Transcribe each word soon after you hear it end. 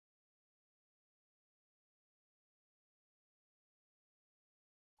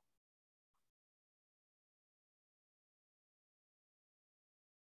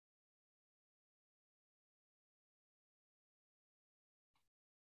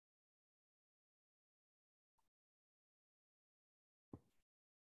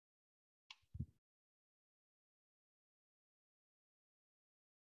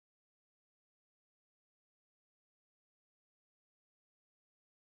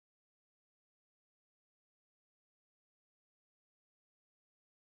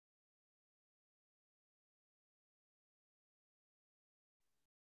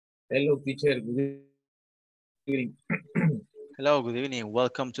Hello, teacher. Good evening. Hello, good evening.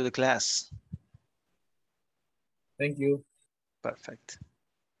 Welcome to the class. Thank you. Perfect.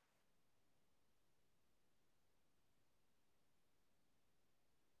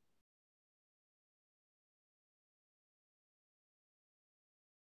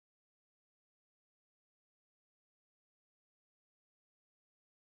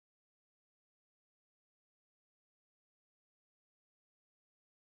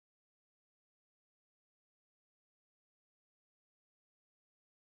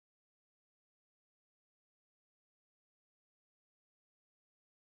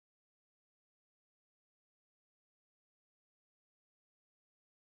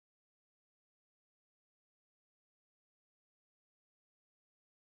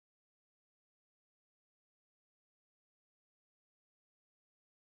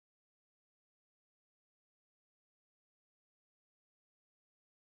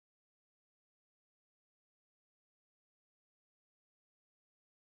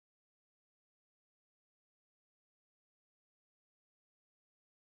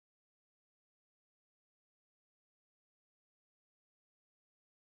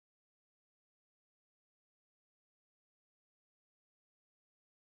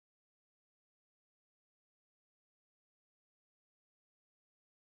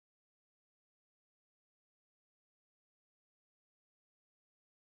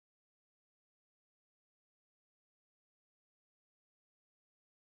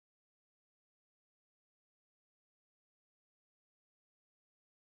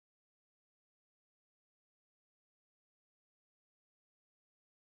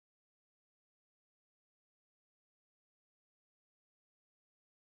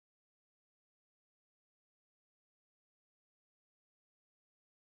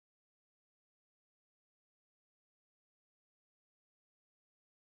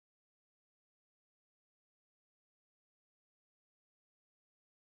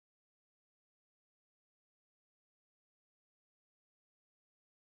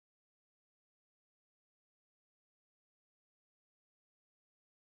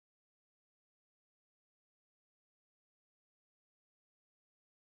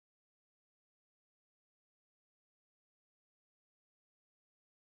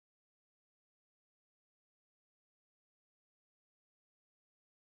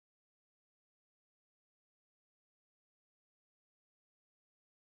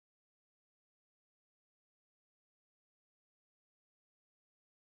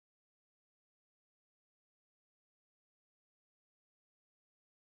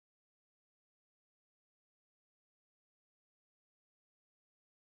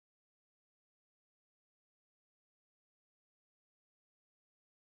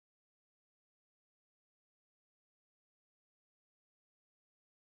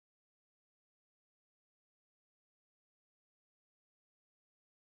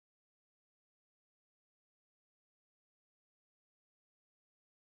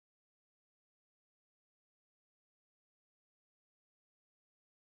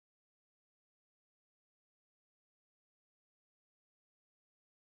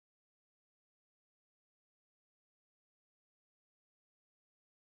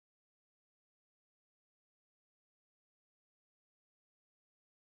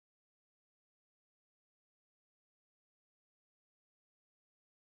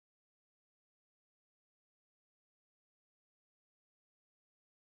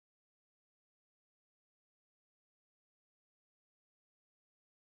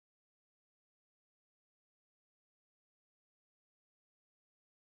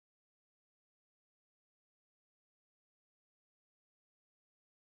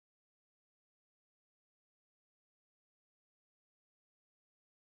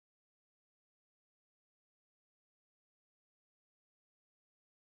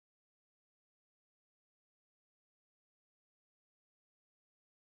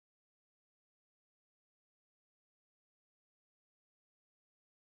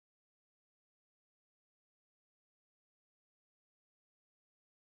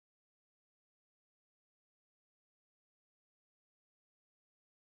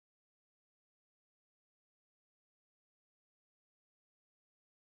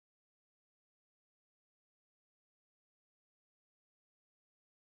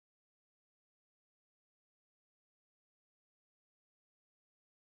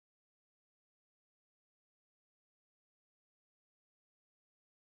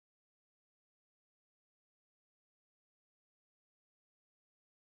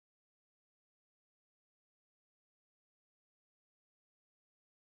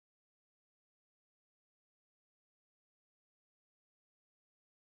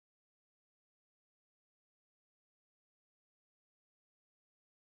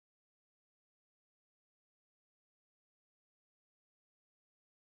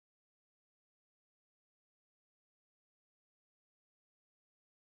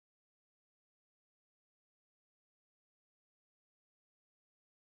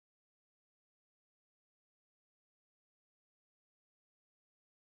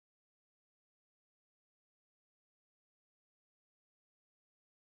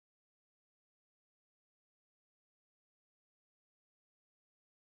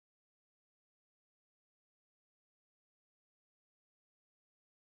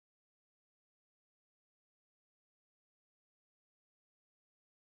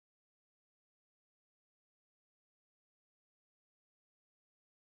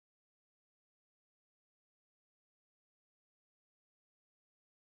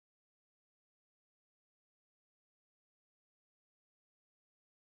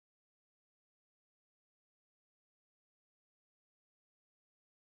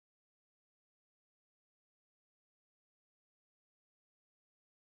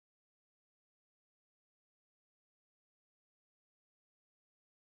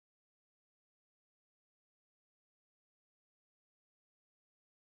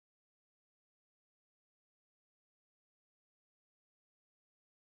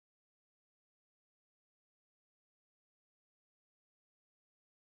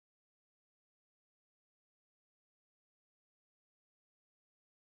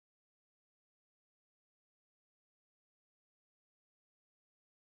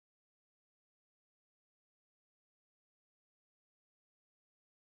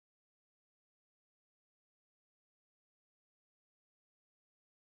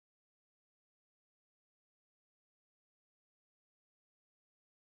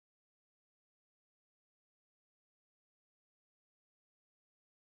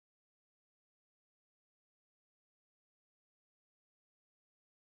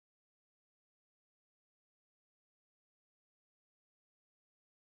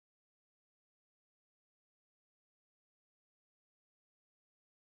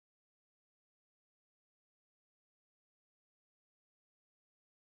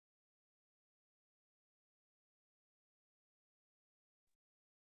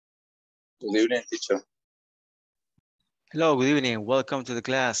 Good evening, teacher. Hello, good evening. Welcome to the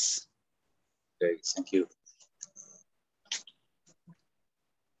class. Okay, thank you.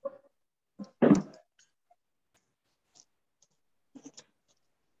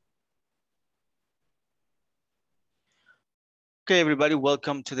 Okay, everybody,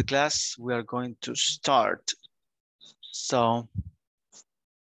 welcome to the class. We are going to start. So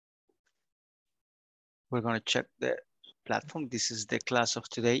we're going to check the platform. This is the class of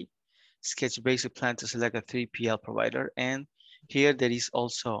today. Sketch basic plan to select a 3PL provider. And here there is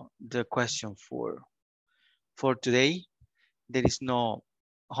also the question for today. There is no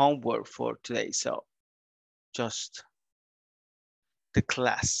homework for today. So just the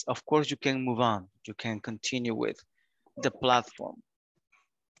class. Of course, you can move on. You can continue with the platform.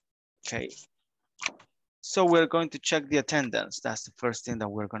 Okay. So we're going to check the attendance. That's the first thing that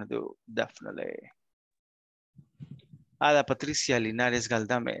we're going to do, definitely. Ada Patricia Linares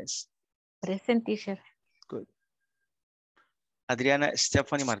Galdames. Present, teacher. Good. Adriana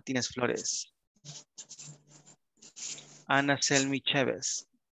Stephanie Martinez Flores. Ana Selmi Chavez.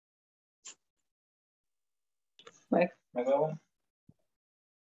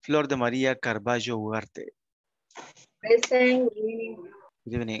 Flor de María Carballo Ugarte. Present.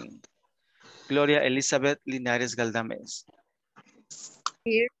 Good evening. Gloria Elizabeth Linares Galdames.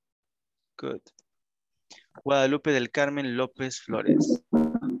 Here. Good. Guadalupe del Carmen López Flores.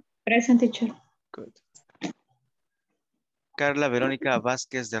 Present, teacher. Good. Carla Verónica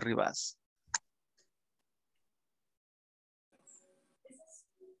Vázquez de Rivas.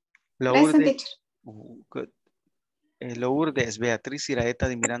 Present, teacher. Good. Lourdes Beatriz Iraeta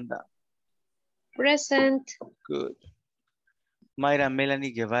de Miranda. Present. Good. Mayra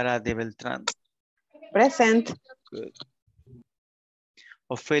Melanie Guevara de Beltrán. Present. Good.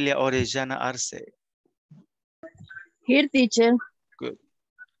 Ofelia Orellana Arce. Here, teacher. Good.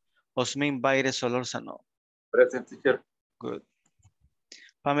 Osmin Baire Solórzano. Present, teacher. Good.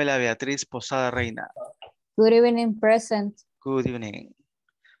 Pamela Beatriz Posada Reina. Good evening, present. Good evening.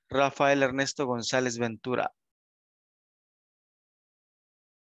 Rafael Ernesto González Ventura.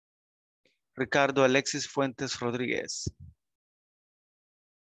 Ricardo Alexis Fuentes Rodríguez.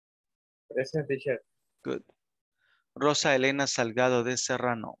 Present, teacher. Good. Rosa Elena Salgado de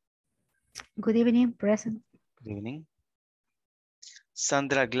Serrano. Good evening, present. Good evening.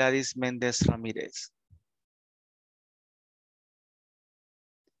 Sandra Gladys Méndez Ramírez.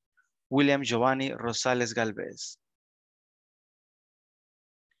 William Giovanni Rosales Galvez.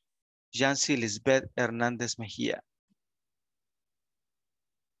 Yancy Lisbeth Hernández Mejía.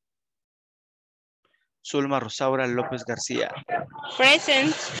 Zulma Rosaura López García.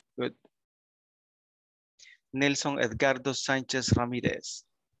 Present. Good. Nelson Edgardo Sánchez Ramírez.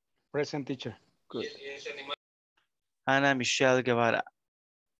 Present, teacher. Good. Ana Michelle Guevara.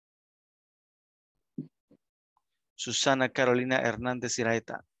 Susana Carolina Hernández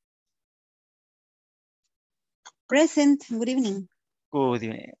Iraeta. Present. Good evening. Good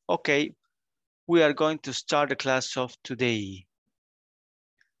evening. Okay, we are going to start the class of today.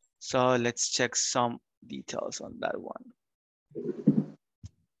 So let's check some details on that one.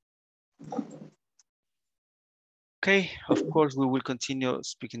 Okay, of course, we will continue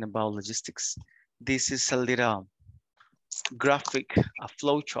speaking about logistics. This is a little graphic, a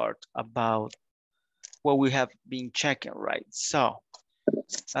flow chart about what we have been checking, right? So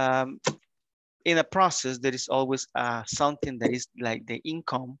in a process, there is always something that is like the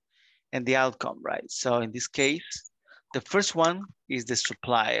income and the outcome, right? So in this case, the first one is the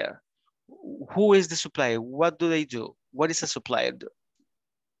supplier. Who is the supplier? What do they do? What does a supplier do?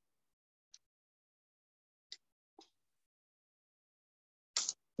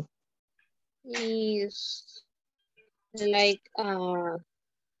 Is like a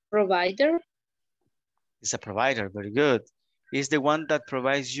provider. It's a provider, very good. It's the one that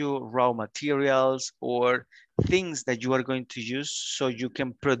provides you raw materials or things that you are going to use so you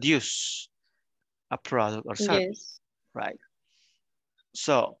can produce a product or service, Yes. right?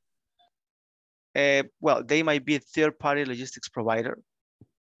 So, well, they might be a third-party logistics provider.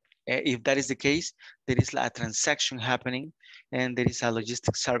 If that is the case, there is a transaction happening and there is a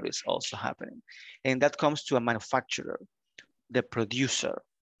logistics service also happening. And that comes to a manufacturer, the producer,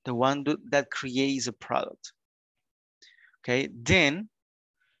 the one that creates a product. Okay, then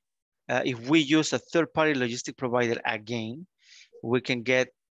if we use a third-party logistic provider again, we can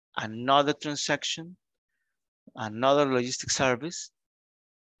get another transaction, another logistic service.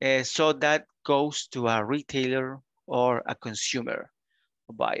 So that goes to a retailer or a consumer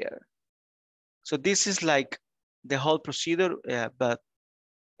buyer. So this is like the whole procedure, but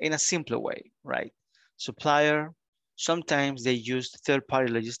in a simpler way, right? Supplier, sometimes they use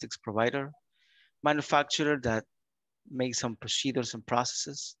third-party logistics provider. manufacturer that makes some procedures and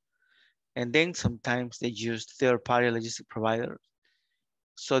processes. And then sometimes they use third-party logistic providers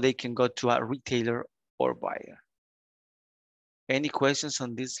so they can go to a retailer or buyer. Any questions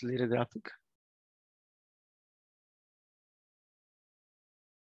on this little graphic?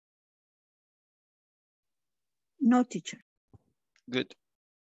 No, teacher. Good.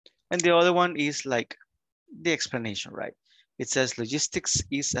 And the other one is like the explanation, right? It says logistics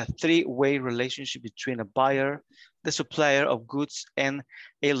is a three-way relationship between a buyer, the supplier of goods, and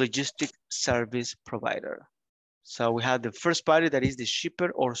a logistic service provider. So we have the first party, that is the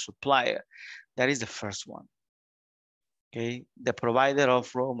shipper or supplier. That is the first one. Okay, the provider of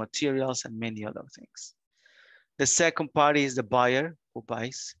raw materials and many other things. The second party is the buyer who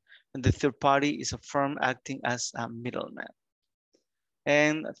buys, and the third party is a firm acting as a middleman.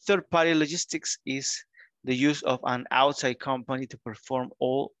 And third-party logistics is the use of an outside company to perform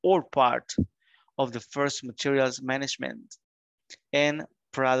all or part of the first materials management and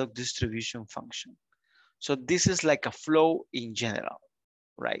product distribution function. So this is like a flow in general,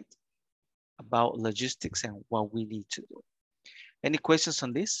 right? About logistics and what we need to do. Any questions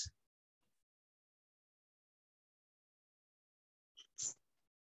on this?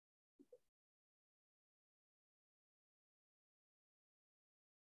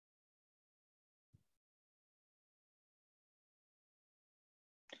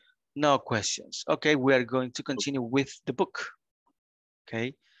 No questions. Okay, we are going to continue with the book.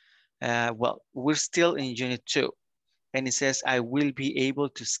 Okay, well, we're still in unit 2. And it says, I will be able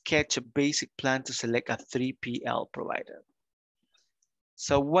to sketch a basic plan to select a 3PL provider.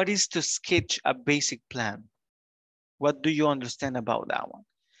 So what is to sketch a basic plan? What do you understand about that one?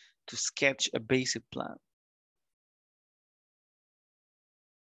 To sketch a basic plan.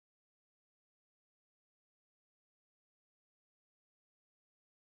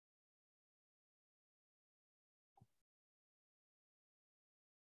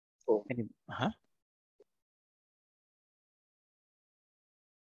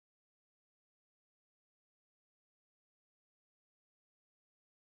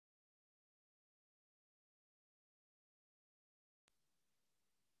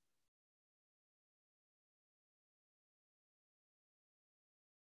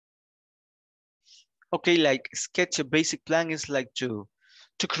 Okay, like sketch a basic plan is like to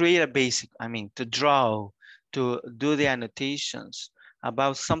create a basic, to draw, to do the annotations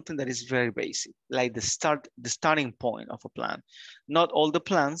about something that is very basic, like the starting point of a plan. Not all the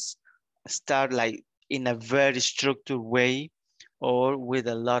plans start like in a very structured way or with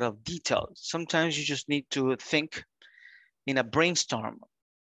a lot of detail. Sometimes you just need to think in a brainstorm.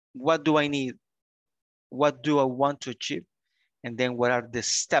 What do I need? What do I want to achieve? And then what are the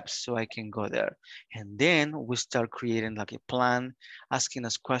steps so I can go there? And then we start creating like a plan, asking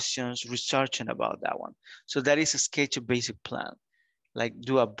us questions, researching about that one. So that is a sketch of basic plan. Like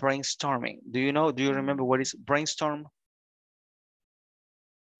do a brainstorming. Do you remember what is brainstorm?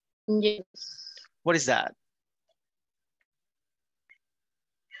 Yes. What is that?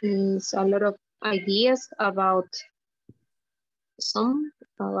 It's a lot of ideas about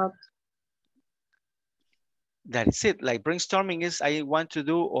that is it. Like brainstorming is I want to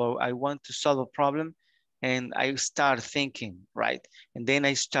do or I want to solve a problem and I start thinking, right? And then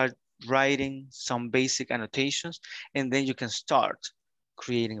I start writing some basic annotations and then you can start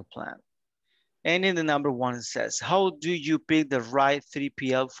creating a plan. And in the number 1 it says, how do you pick the right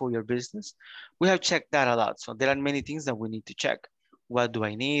 3PL for your business? We have checked that a lot. So there are many things that we need to check. What do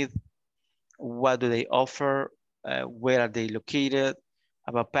I need? What do they offer? Where are they located?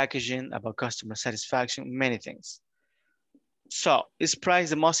 About packaging, about customer satisfaction, many things. So is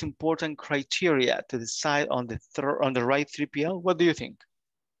price the most important criteria to decide on the right 3PL? What do you think?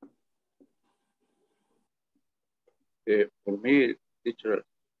 For me, teacher,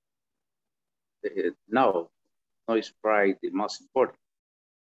 no is price the most important.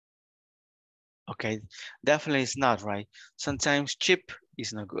 Okay, definitely it's not, right? Sometimes cheap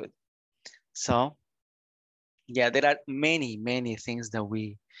is not good. So yeah, there are many things that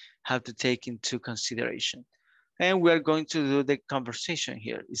we have to take into consideration. And we are going to do the conversation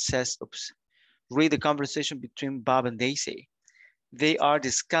here. It says, oops, read the conversation between Bob and Daisy. They are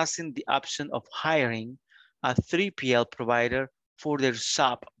discussing the option of hiring a 3PL provider for their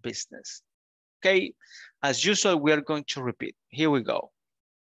shop business. Okay, as usual, we are going to repeat. Here we go.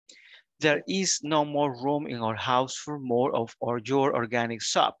 There is no more room in our house for more of your organic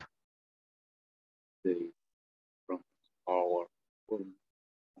shop. From our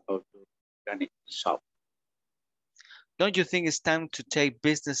organic shop. Don't you think it's time to take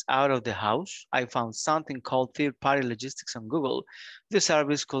business out of the house? I found something called third-party logistics on Google. This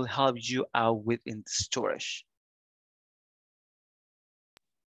service could help you out with in storage.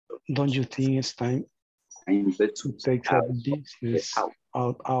 Don't you think it's time to take the business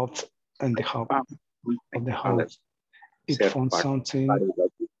out and the house of the house? It found something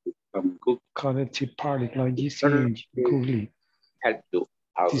called third-party logistics in Google. Help you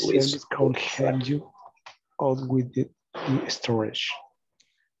out This with service could help you out with the storage.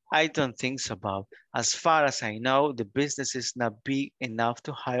 I don't think so, Bob. As far as I know, the business is not big enough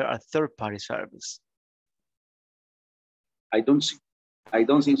to hire a third-party service. I don't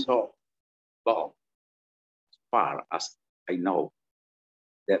think so. But as far as I know,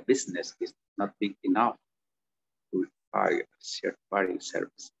 the business is not big enough to hire a third-party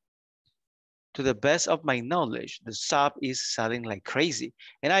service. To the best of my knowledge, the shop is selling like crazy,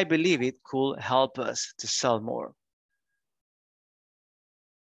 and I believe it could help us to sell more.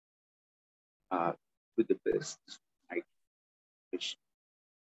 With the best, I wish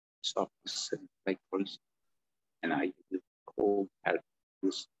shop is selling like crazy, and I could help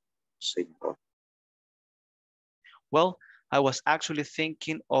us sell more. Well, I was actually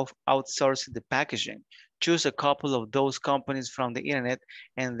thinking of outsourcing the packaging. Choose a couple of those companies from the internet,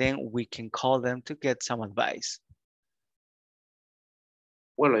 and then we can call them to get some advice.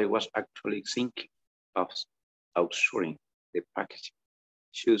 Well, I was actually thinking of outsourcing the packaging.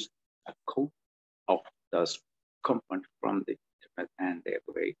 Choose a couple of those companies from the internet, and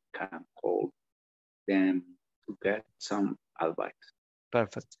we can call them to get some advice.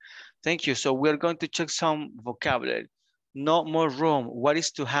 Perfect. Thank you. So we're going to check some vocabulary. No more room. What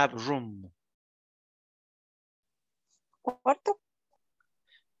is to have room? Cuarto.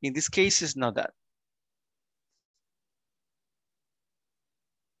 In this case, it's not that.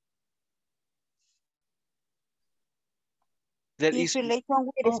 There is relation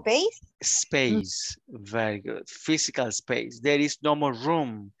with space? Space. Very good. Physical space. There is no more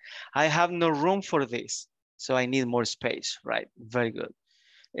room. I have no room for this, so I need more space, right? Very good.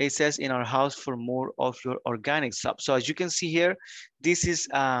 It says in our house for more of your organic stuff. So as you can see here, this is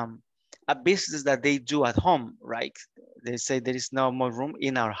a business that they do at home, right? They say there is no more room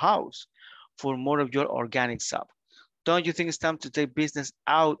in our house for more of your organic stuff. Don't you think it's time to take business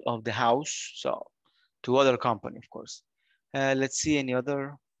out of the house? So to other company, of course. Let's see any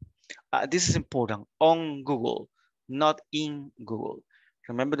other. This is important. On Google, not in Google.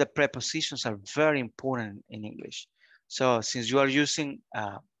 Remember the prepositions are very important in English. So since you are using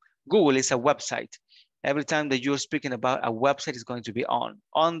Google, is a website. Every time that you're speaking about a website, it's going to be on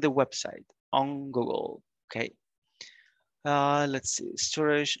the website, on Google, okay? Let's see,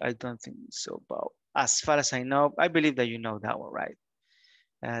 storage, I don't think so, but as far as I know, I believe that you know that one, right?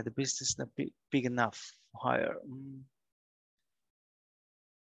 The business is not big enough to hire.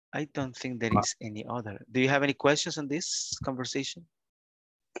 I don't think there is any other. Do you have any questions on this conversation?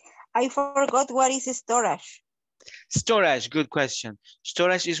 I forgot what is storage. Storage, good question.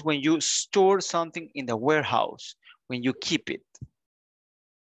 Storage is when you store something in the warehouse, when you keep it.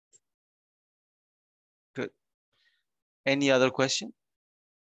 Good. Any other question?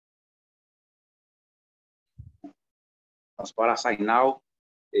 As far as I know,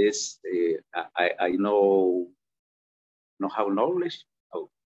 is I know how knowledge. Oh.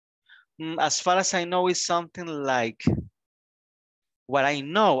 As far as I know, it's something like what I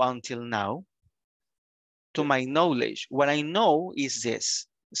know until now. To my knowledge, what I know is this,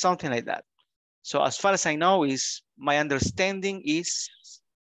 something like that. So as far as I know is my understanding is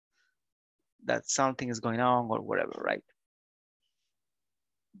that something is going on or whatever, right?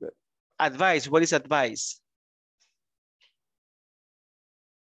 Good. Advice, what is advice?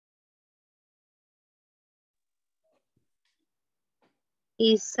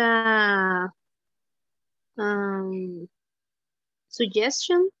 Is a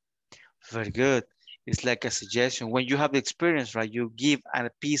suggestion. Very good. It's like a suggestion. When you have the experience, right, you give a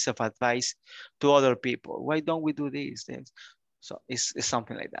piece of advice to other people. Why don't we do these things? So it's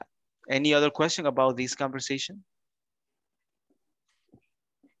something like that. Any other question about this conversation?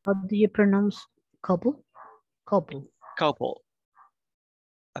 How do you pronounce couple? Couple. Couple.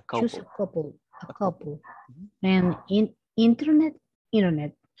 A couple. Choose a couple. A couple. And in internet.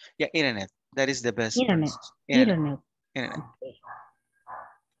 Yeah, internet. That is the best. Internet. Internet. Okay.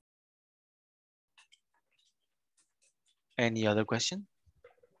 Any other question?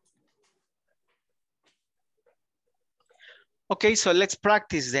 Okay, so let's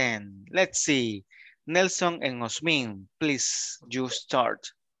practice then. Let's see. Nelson and Osmin, please, you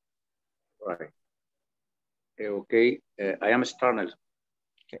start. Right. Okay, I am starting.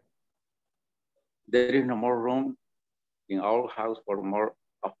 Okay. There is no more room in our house for more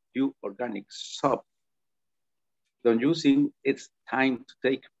of your organic soap. Don't you think it's time to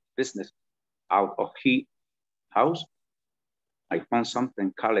take business out of his house? I found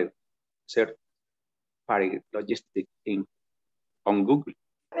something called third-party logistics on Google.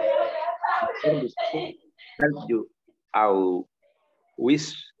 Help you out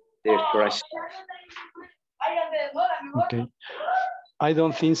with the storage. Okay, I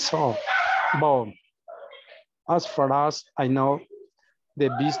don't think so, but as far as I know, the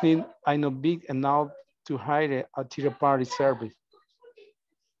business is not big enough to hire a third-party service.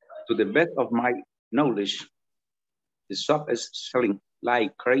 To the best of my knowledge, the shop is selling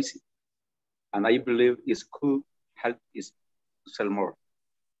like crazy, and I believe it could help us sell more.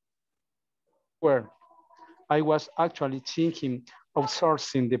 Well, I was actually thinking of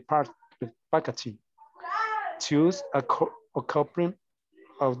outsourcing the packaging. Choose a couple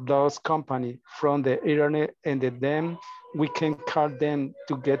of those companies from the internet, and then we can call them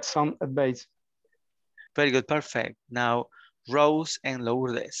to get some advice. Very good, perfect. Now, Rose and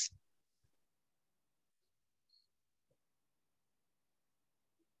Lourdes.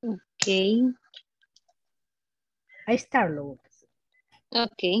 Okay. I start, Lourdes.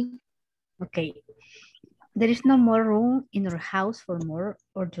 Okay. Okay. There is no more room in our house for more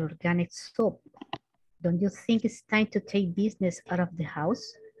organic soap. Don't you think it's time to take business out of the house?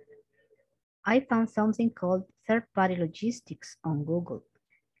 I found something called third-party logistics on Google.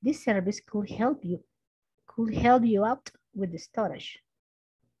 This service could help you out with the storage.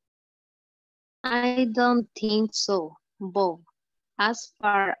 I don't think so, Bob. As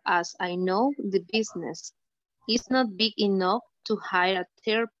far as I know, the business is not big enough to hire a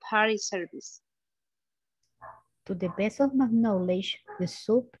third-party service. To the best of my knowledge, the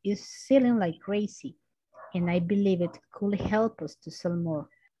soup is selling like crazy, and I believe it could help us to sell more.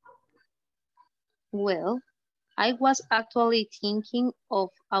 Well, I was actually thinking of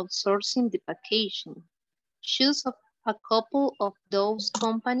outsourcing the packaging. Choose a couple of those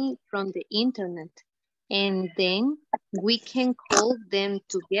companies from the internet, and then we can call them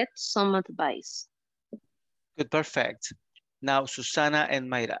to get some advice. Good, perfect. Now, Susana and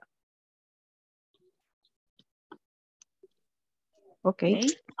Mayra. Okay.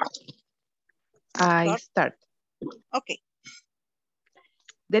 I start. Okay.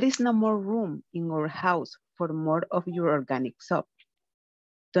 There is no more room in our house for more of your organic soap.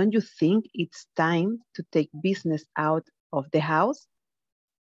 Don't you think it's time to take business out of the house?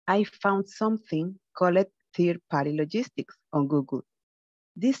 I found something called third-party logistics on Google.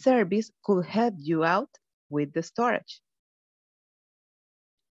 This service could help you out with the storage.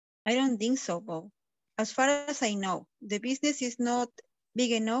 I don't think so, Bob. As far as I know, the business is not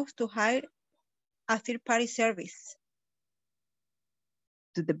big enough to hire a third-party service.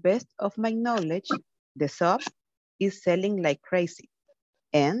 To the best of my knowledge, the soap is selling like crazy,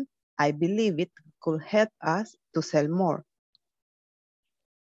 and I believe it could help us to sell more.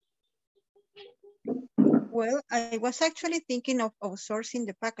 Well, I was actually thinking of outsourcing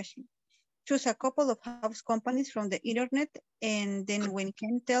the packaging. Choose a couple of house companies from the internet, and then we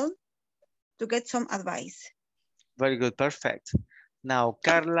can tell to get some advice. Very good, perfect. Now,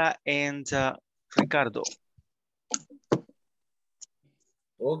 Carla and Ricardo.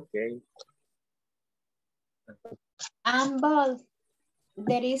 Okay. Bold.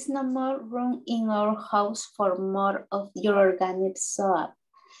 There is no more room in our house for more of your organic soap.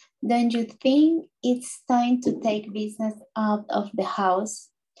 Don't you think it's time to take business out of the house?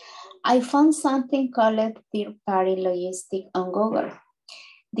 I found something called third-party logistics on Google.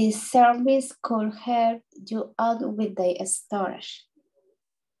 This service could help you out with the storage.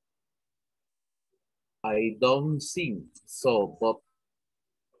 I don't think so, but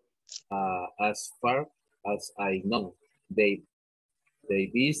as far as I know, the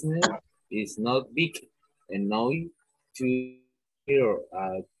business is not big enough to hire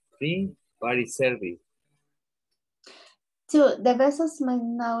a third-party service. To the best of my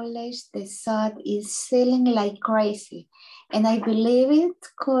knowledge, the soap is selling like crazy, and I believe it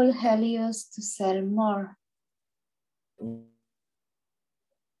could help us to sell more.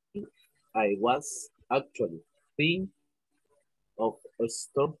 I was actually thinking of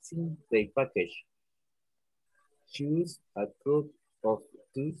outsourcing the package. Choose a group of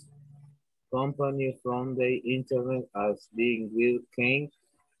those companies from the internet as being will can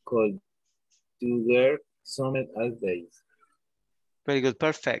call to their summit advice. Very good,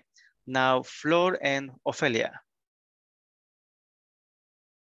 perfect. Now, Flor and Ofelia.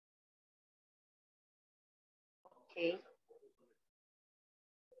 Okay.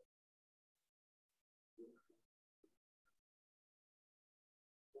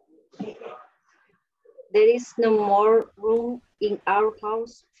 There is no more room in our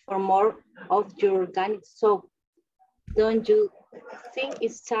house for more of your organic soap. Don't you think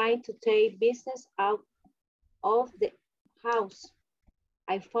it's time to take business out of the house?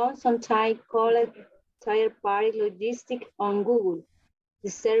 I found some time called third-party logistics on Google. The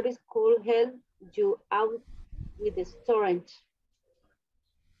service could help you out with the storage.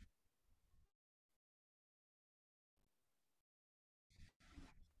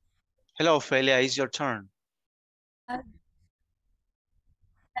 Hello, Ophelia, it's your turn.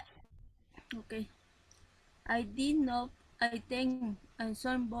 Okay. I did not, I think, and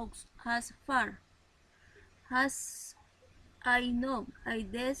some box has far. Has I know, I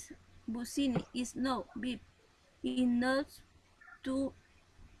guess, Busini is no beep. It not to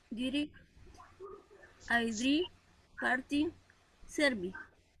direct, I drink party service.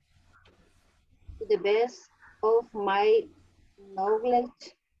 To the best of my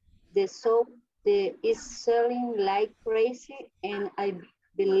knowledge, the soap is selling like crazy, and I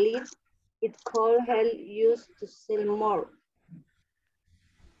believe it could help you to sell more.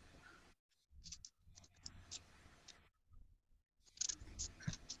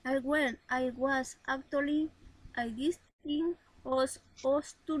 I was actually, I this thing was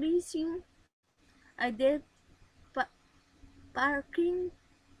tourism. I did pa parking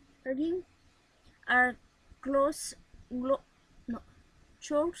are close, no,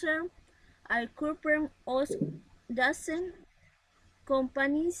 chosen. I corporate us dozen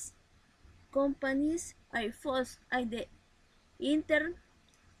companies I first I the intern,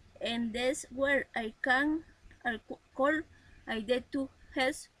 and that's where I call I did to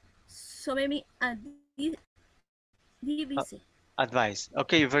has so many divise. Advice.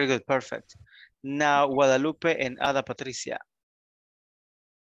 Okay, very good, perfect. Now, Guadalupe and Ada Patricia.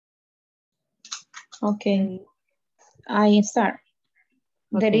 Okay, I start.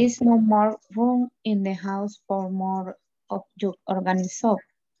 Okay. There is no more room in the house for more of your organic soap.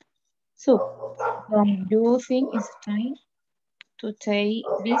 So, don't you think it's time to take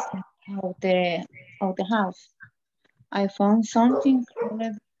business out of the house? I found something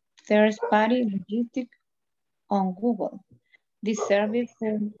called third-party logistics on Google. This service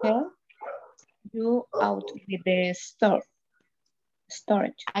will help you out with the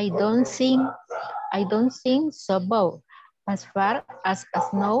storage. I don't think so, Bob. As far as I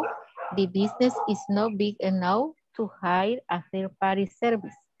know, the business is not big enough to hire a third-party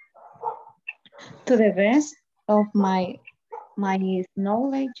service. To the best of my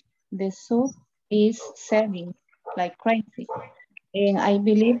knowledge, the soup is selling like crazy, and I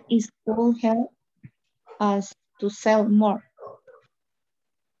believe it will help us to sell more.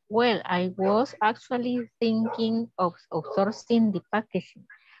 Well, I was actually thinking of outsourcing the packaging.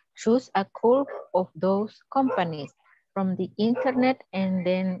 Choose a couple of those companies from the internet, and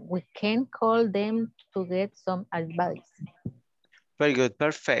then we can call them to get some advice. Very good,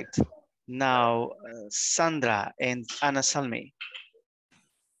 perfect. Now, Sandra and Ana Salme.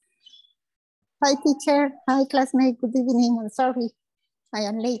 Hi, teacher. Hi, classmate. Good evening. I'm sorry. I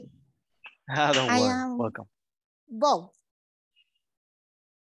am late. Don't worry. Welcome. Both.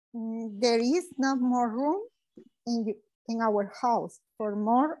 There is no more room in our house for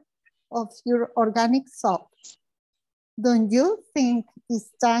more of your organic soap. Don't you think it's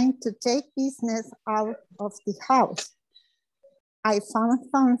time to take business out of the house? I found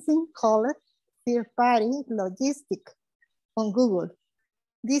something called third-party logistics on Google.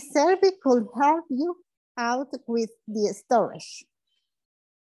 This service could help you out with the storage.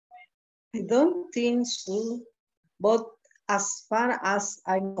 I don't think so, but as far as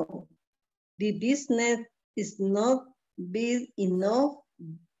I know, the business is not big enough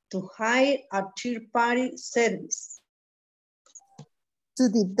to hire a third-party service. To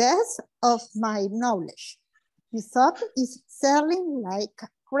the best of my knowledge, the soap is selling like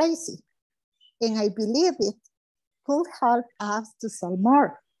crazy, and I believe it could help us to sell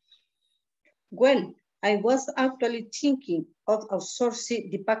more. Well, I was actually thinking of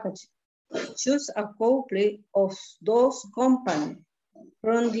outsourcing the packaging. Choose a couple of those companies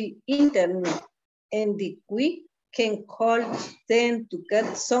from the internet, and we can call them to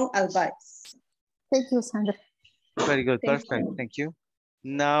get some advice. Thank you, Sandra. Very good, perfect. Thank you.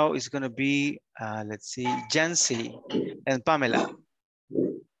 Now it's going to be, let's see, Jancy and Pamela.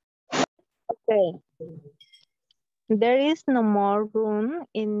 Okay. There is no more room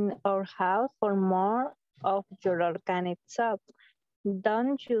in our house for more of your organic soap.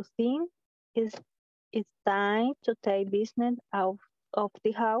 Don't you think it's time to take business out of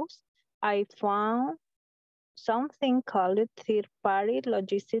the house? I found something called third-party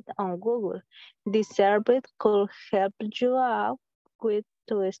logistics on Google. This service could help you out with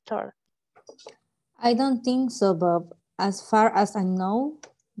to start. I don't think so, Bob. As far as I know,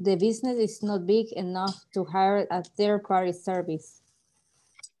 the business is not big enough to hire a third-party service.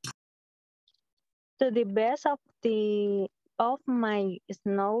 To the best of my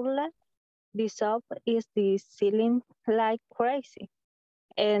knowledge, the shop is the selling like crazy,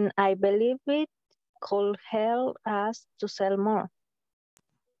 and I believe it could help us to sell more.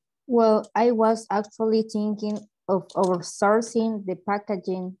 Well, I was actually thinking of outsourcing the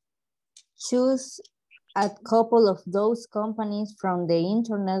packaging. Choose a couple of those companies from the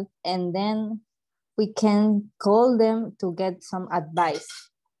internet and then we can call them to get some advice.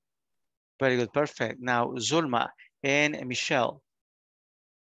 Very good, perfect. Now, Zulma and Michelle.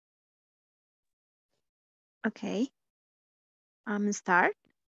 Okay. Start.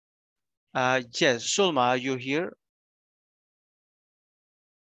 Yes, Zulma, are you here?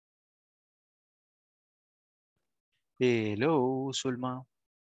 Hello, Zulma.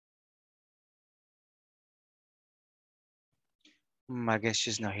 I guess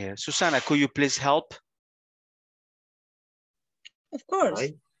she's not here. Susana, could you please help? Of course.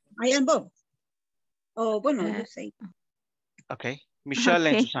 Right. I am Bob. Oh, bueno, you say. Okay. Michelle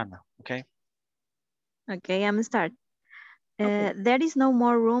and Okay. Susana. Okay. Okay, start. Okay. There is no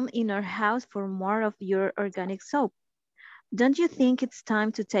more room in our house for more of your organic soap. Don't you think it's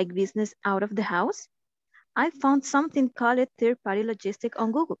time to take business out of the house? I found something called third-party logistics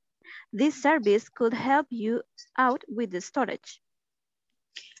on Google. This service could help you out with the storage.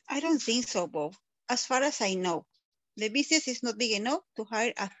 I don't think so, Bob. As far as I know, the business is not big enough to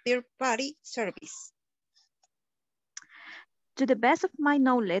hire a third-party service. To the best of my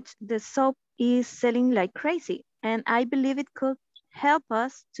knowledge, the soap is selling like crazy, and I believe it could help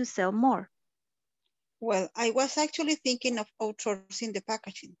us to sell more. Well, I was actually thinking of outsourcing the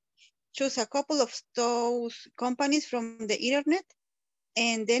packaging. Choose a couple of those companies from the internet,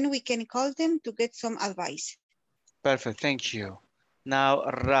 and then we can call them to get some advice. Perfect. Thank you. Now,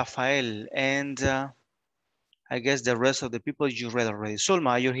 Rafael and I guess the rest of the people you read already.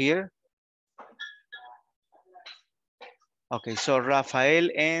 Zulma, are you here? Okay, so Rafael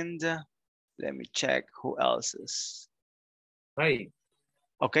and let me check who else is. Right.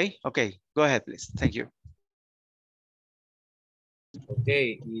 Okay, okay. Go ahead, please. Thank you.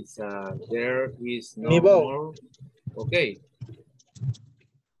 Okay, there is no Nibo. more. Okay.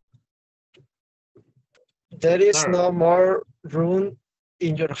 There is Start. no more room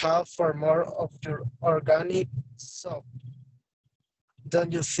in your house for more of your organic soap.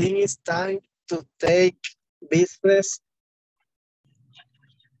 Don't you think it's time to take business?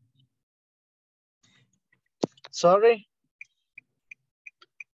 Sorry?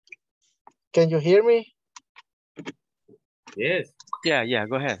 Can you hear me? Yes. Yeah,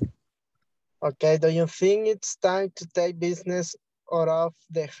 go ahead. Okay, do you think it's time to take business out of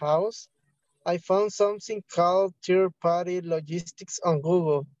the house? I found something called third-party logistics on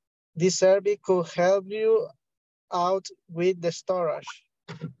Google. This service could help you out with the storage.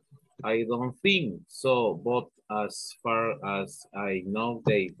 I don't think so, but as far as I know,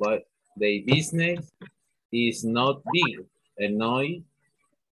 the business is not big enough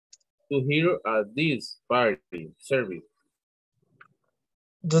to hear at this party service.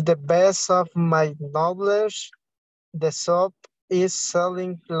 To the best of my knowledge, the soap is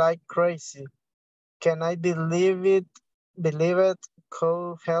selling like crazy. Can I believe it? Believe it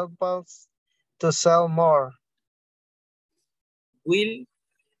could help us to sell more. Will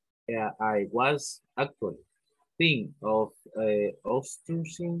I was actually thinking of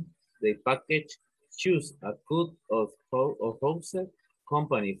outsourcing the package, choose a couple of houses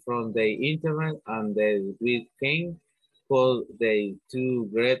company from the internet and then we can call the to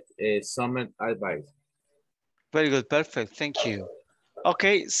get some advice. Very good, perfect. Thank you.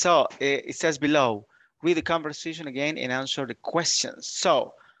 Okay, so it says below, read the conversation again and answer the questions.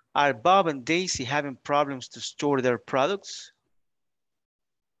 So, are Bob and Daisy having problems to store their products?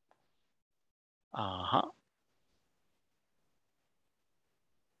 Uh-huh.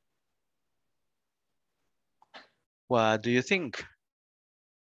 What do you think?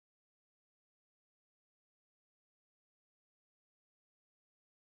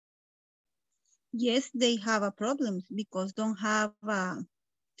 Yes, they have a problem because don't have a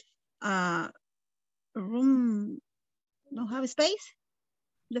room, don't have space.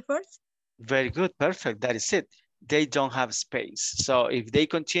 The first. Very good, perfect. That is it. They don't have space. So if they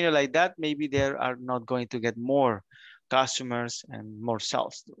continue like that, maybe they are not going to get more customers and more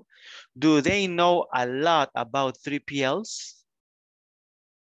sales. Do they know a lot about 3PLs?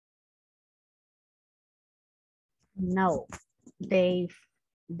 No, they,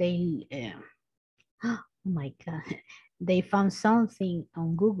 oh my God, they found something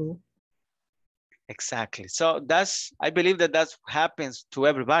on Google. Exactly. So that's, I believe that that happens to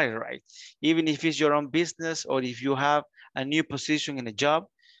everybody, right? Even if it's your own business or if you have a new position in a job,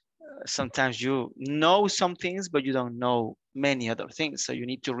 sometimes you know some things, but you don't know many other things. So you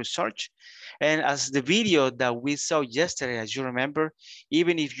need to research. And as the video that we saw yesterday, as you remember,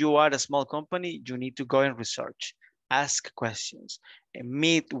 even if you are a small company, you need to go and research, ask questions, and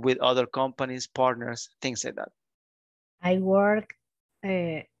meet with other companies, partners, things like that. I work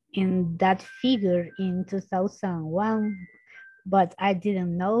in that figure in 2001, but I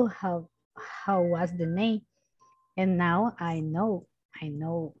didn't know how was the name. And now I know.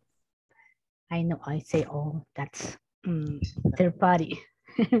 I say, oh, that's third party.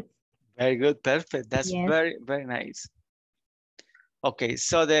 Very good, perfect. That's Yes. very, very nice. Okay,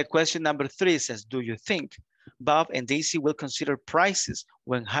 so the question number 3 says, do you think Bob and Daisy will consider prices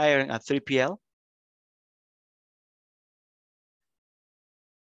when hiring a 3PL?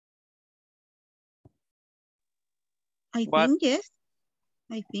 I think yes.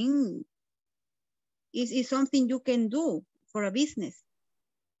 I think it's something you can do for a business.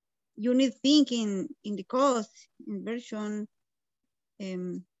 You need thinking in the cost, inversion,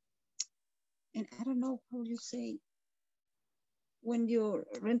 and I don't know how you say, when your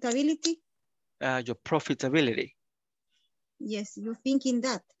rentability. Your profitability. Yes, you thinking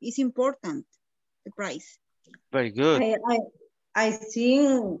that it's important, the price. Very good. I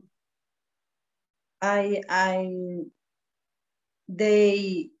think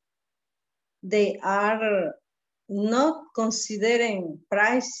they are not considering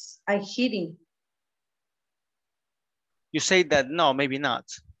price a hitting. You say that no, maybe not.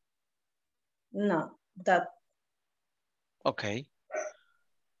 No, that. Okay.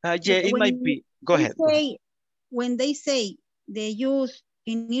 Yeah, it might be. Go ahead. When they say they use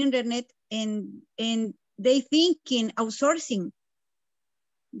in internet and they thinking outsourcing,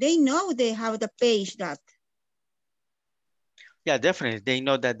 they know they have the page that. Yeah, definitely. They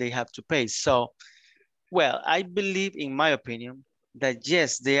know that they have to pay. So, well, I believe, in my opinion, that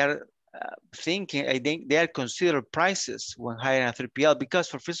yes, they are thinking, I think they are considering prices when hiring a 3PL because,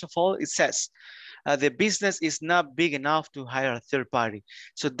 first of all, it says the business is not big enough to hire a third party.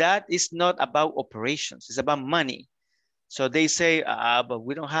 So that is not about operations, it's about money. So they say, but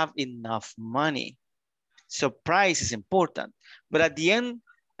we don't have enough money. So price is important. But at the end,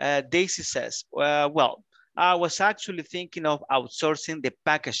 Daisy says, well, I was actually thinking of outsourcing the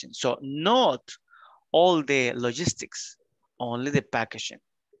packaging. So not all the logistics, only the packaging.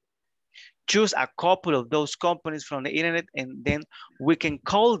 Choose a couple of those companies from the internet and then we can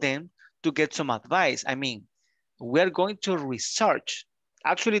call them to get some advice. I mean, we're going to research.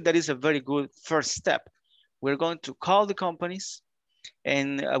 Actually, that is a very good first step. We're going to call the companies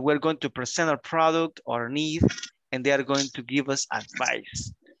and we're going to present our product or need, and they are going to give us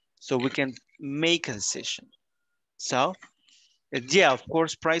advice so we can make a decision. So, yeah, of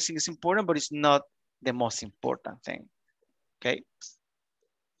course, pricing is important, but it's not the most important thing. Okay.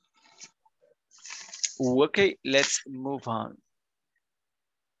 Okay, let's move on.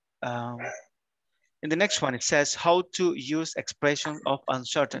 In the next one, it says how to use expression of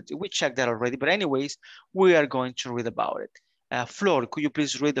uncertainty. We checked that already, but anyways, we are going to read about it. Flor, could you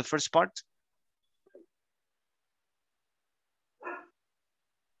please read the first part?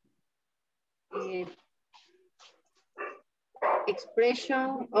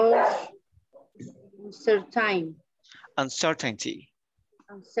 Expression of uncertainty.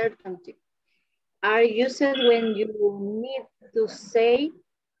 Uncertainty are used when you need to say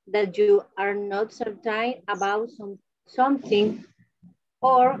that you are not certain about something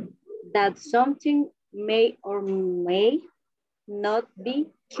or that something may or may not be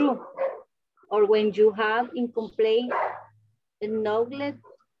true, or when you have incomplete knowledge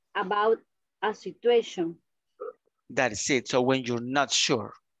about a situation. That is it. So when you're not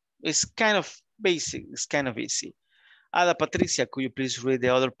sure, it's kind of basic, it's kind of easy. Ada Patricia, could you please read the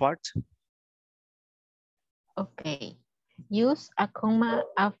other part? Okay. Use a comma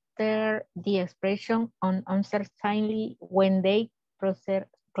after the expression on uncertainly when they proceed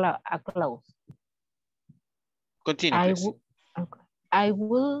a clause. Continue, please. I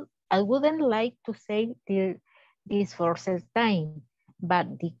wouldn't like to say this for certain,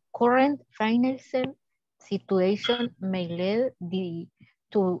 but the current financial situation may lead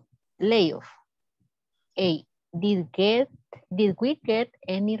to layoff. A. Did we get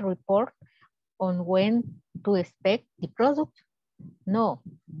any report on when to expect the product? No.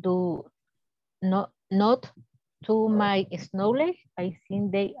 Not to my knowledge. I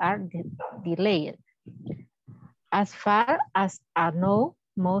think they are delayed. As far as I know,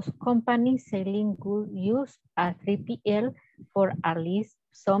 most companies selling goods use a 3PL for at least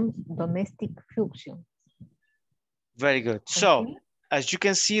some domestic function. Very good. So as you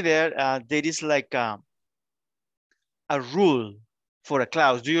can see there, there is like a rule for a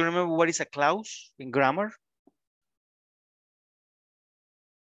clause. Do you remember what is a clause in grammar?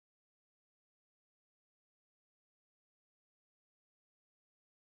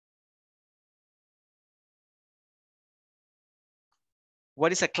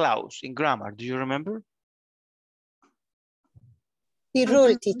 What is a clause in grammar? Do you remember? The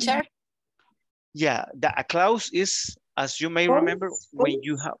rule, teacher. Yeah, a clause is, as you may remember, when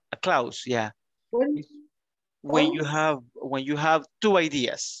you have a clause, yeah. When you have two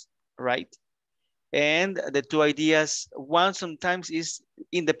ideas, right? And the two ideas, one sometimes is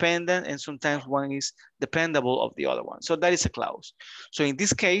independent and sometimes one is dependable of the other one. So that is a clause. So in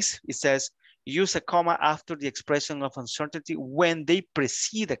this case, it says, use a comma after the expression of uncertainty when they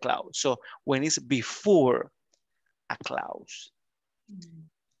precede a clause. So when it's before a clause.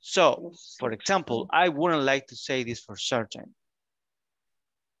 So, for example, I wouldn't like to say this for certain.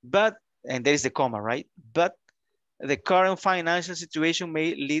 But, and there is the comma, right? But the current financial situation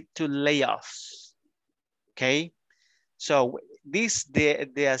may lead to layoffs. Okay? So this, the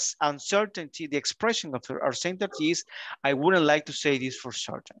uncertainty, the expression of uncertainty is, I wouldn't like to say this for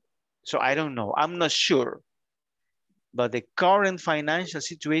certain. So I don't know, I'm not sure. But the current financial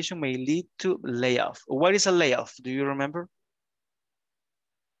situation may lead to layoff. What is a layoff? Do you remember?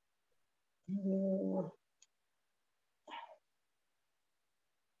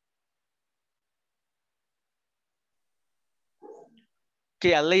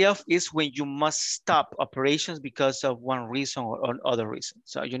 Okay, a layoff is when you must stop operations because of one reason or other reason.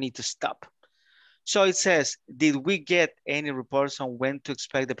 So you need to stop. So it says, did we get any reports on when to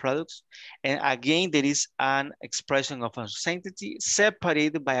expect the products? And again, there is an expression of uncertainty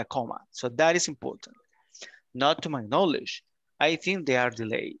separated by a comma. So that is important. Not to my knowledge, I think they are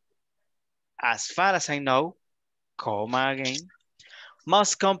delayed. As far as I know, comma again,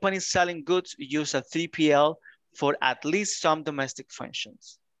 most companies selling goods use a 3PL for at least some domestic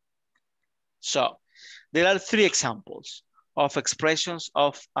functions. So there are three examples of expressions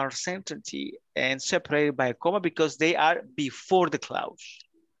of uncertainty and separated by a comma because they are before the clause.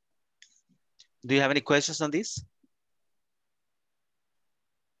 Do you have any questions on this?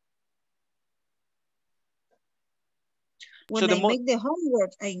 When I make the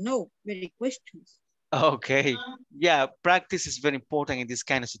homework, I know very questions. Okay, yeah, practice is very important in these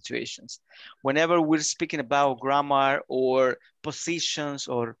kind of situations. Whenever we're speaking about grammar or positions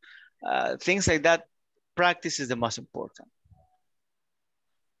or things like that, practice is the most important.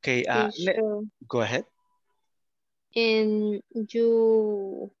 Okay, go ahead. And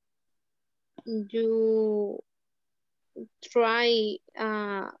you try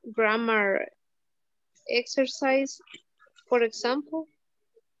grammar exercise, for example.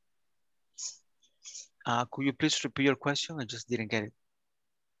 Could you please repeat your question? I just didn't get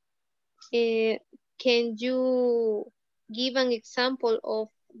it. Can you give an example of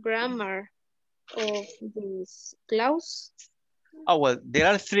grammar of this clause? Oh, well, there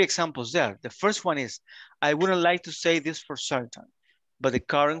are three examples there. The first one is, I wouldn't like to say this for certain, but the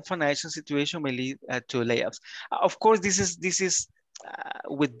current financial situation may lead to layoffs. Of course, this is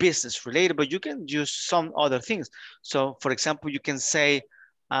with business related, but you can use some other things. So, for example, you can say,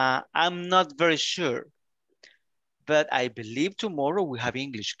 I'm not very sure, but I believe tomorrow we have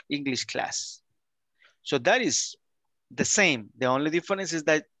English class. So that is the same. The only difference is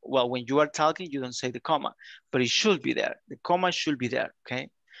that, well, when you are talking, you don't say the comma, but it should be there. The comma should be there, okay?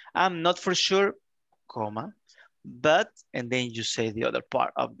 I'm not for sure, comma, but, and then you say the other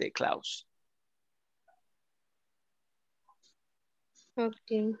part of the clause.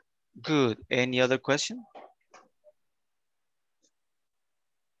 Okay. Good. Any other question?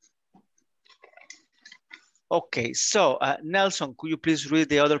 Okay, so Nelson, could you please read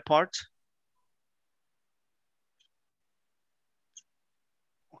the other part?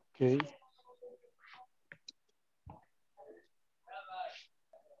 Okay.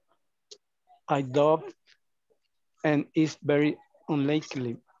 I doubt and is very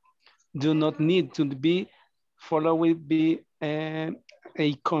unlikely. Do not need to be followed by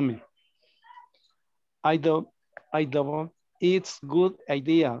a comment. I doubt it's good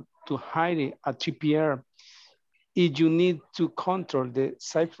idea to hire a TPR if you need to control the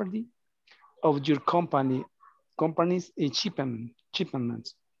safety of your company's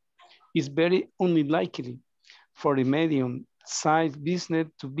shipments. It's very unlikely for a medium-sized business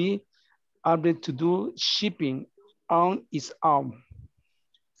to be able to do shipping on its own.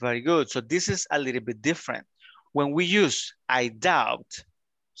 Very good. So this is a little bit different. When we use I doubt,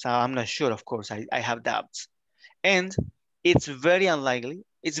 so I'm not sure, of course, I have doubts. And It's very unlikely.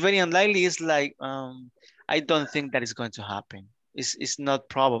 It's very unlikely is like, I don't think that is going to happen. It's not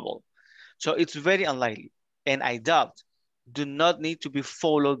probable. So it's very unlikely. And I doubt do not need to be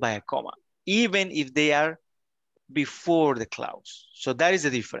followed by a comma, even if they are before the clause. So that is the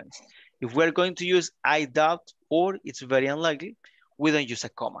difference. If we're going to use I doubt or it's very unlikely, we don't use a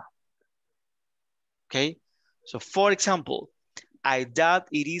comma. Okay. So for example, I doubt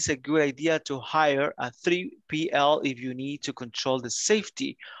it is a good idea to hire a 3PL if you need to control the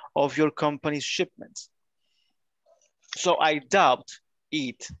safety of your company's shipments. So I doubt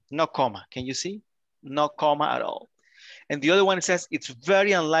it, no comma. Can you see? No comma at all. And the other one says it's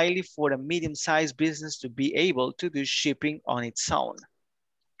very unlikely for a medium-sized business to be able to do shipping on its own.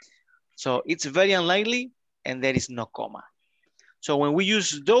 So it's very unlikely and there is no comma. So when we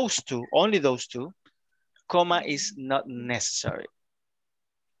use those two, only those two, comma is not necessary.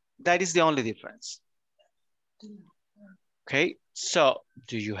 That is the only difference. Okay, so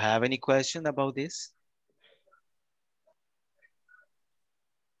do you have any question about this?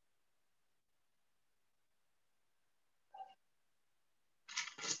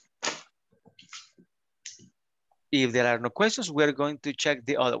 If there are no questions, we're going to check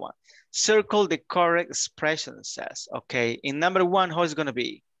the other one. Circle the correct expression, says. Okay, in number one, how is it going to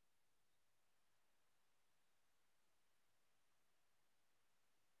be?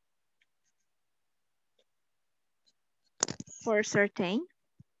 For certain.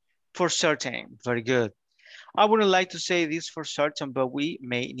 For certain, very good. I wouldn't like to say this for certain, but we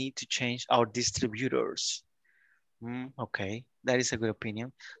may need to change our distributors. Okay, that is a good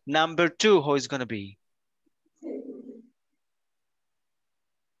opinion. Number two, how is it going to be?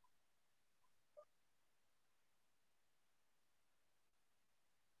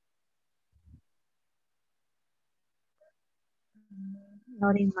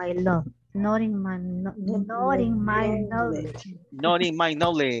 Not in my love. Not in my knowledge. Not in my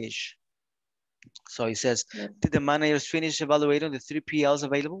knowledge. So it says, did the managers finish evaluating the 3PLs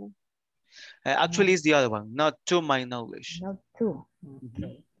available? Actually, it's the other one. Not to my knowledge. Not to.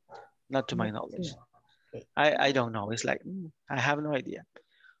 Okay. Not to my knowledge. Okay. I don't know. It's like, I have no idea.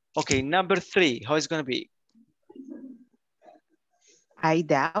 Okay, number three. How is it going to be? I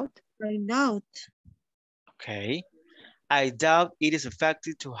doubt. I doubt. Okay. I doubt it is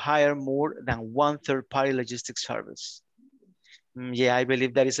effective to hire more than one third-party logistics service. Yeah, I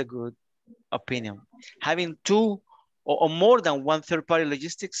believe that is a good opinion. Having two or more than one third-party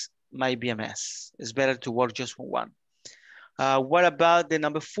logistics might be a mess. It's better to work just with one. What about the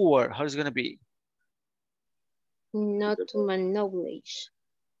number four? How is it going to be? Not to my knowledge.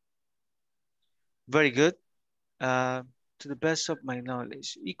 Very good. To the best of my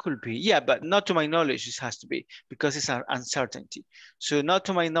knowledge, it could be. Yeah, but not to my knowledge, it has to be because it's an uncertainty. So not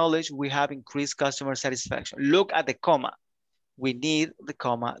to my knowledge, we have increased customer satisfaction. Look at the comma. We need the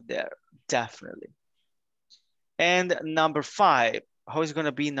comma there, definitely. And number five, how is it going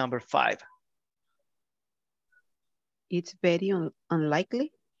to be number five? It's very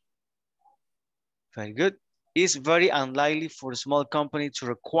unlikely. Very good. It's very unlikely for a small company to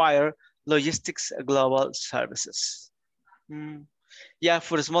require logistics global services. Yeah,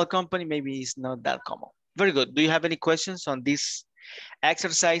 for a small company, maybe it's not that common. Very good. Do you have any questions on this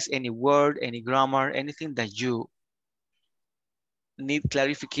exercise? Any word, any grammar, anything that you need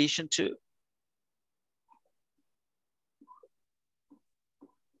clarification to?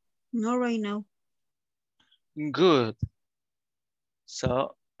 Not right now. Good.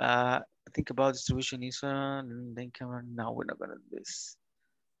 So think about distribution is then now we're not gonna do this.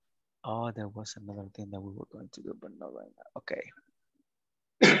 Oh, there was another thing that we were going to do, but not right now. Okay.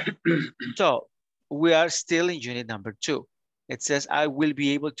 So we are still in unit number 2. It says, I will be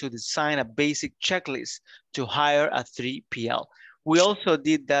able to design a basic checklist to hire a 3PL. We also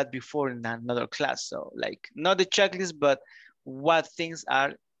did that before in another class. So like not the checklist, but what things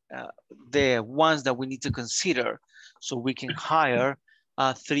are the ones that we need to consider so we can hire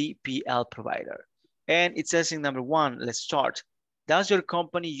a 3PL provider. And it says in number 1, let's start. Does your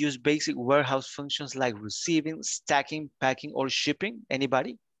company use basic warehouse functions like receiving, stacking, packing, or shipping?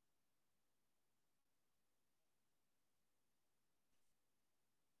 Anybody?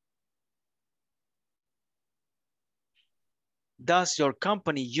 Does your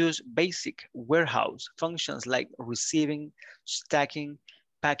company use basic warehouse functions like receiving, stacking,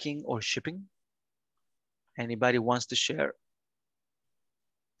 packing, or shipping? Anybody wants to share?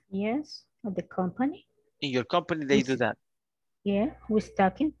 Yes, at the company. In your company, they do that? Yeah, with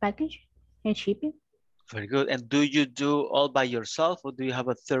stacking, packaging, and shipping. Very good. And do you do all by yourself or do you have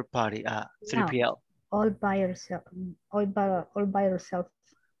a third party, 3PL? No, all by yourself. All by yourself.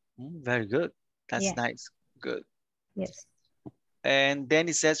 Very good. That's yeah. nice. Good. Yes. And then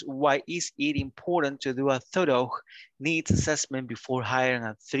it says, why is it important to do a thorough needs assessment before hiring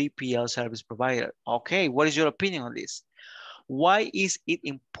a 3PL service provider? Okay, what is your opinion on this? Why is it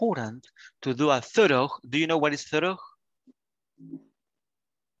important to do a thorough? Do you know what is thorough?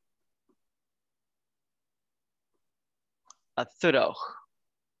 A thorough.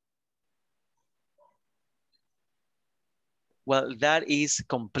 Well, that is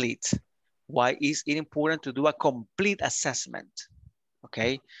complete. Why is it important to do a complete assessment?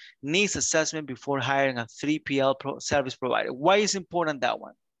 Okay, needs assessment before hiring a 3PL service provider. Why is important that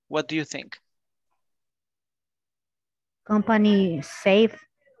one? What do you think? Company save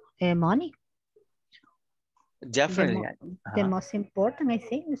money. Definitely. The most important, I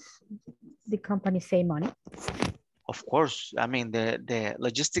think, is the company save money. Of course. I mean, the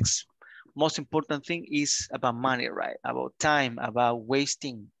logistics, most important thing is about money, right? About time, about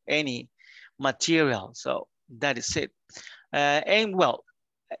wasting any material. So that is it. And well,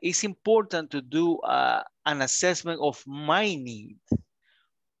 it's important to do an assessment of my need,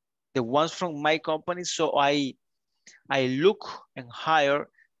 the ones from my company. So I look and hire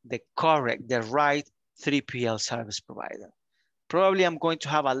the correct, the right 3PL service provider. Probably I'm going to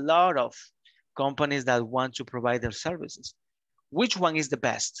have a lot of companies that want to provide their services. Which one is the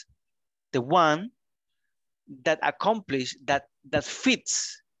best? The one that accomplish, that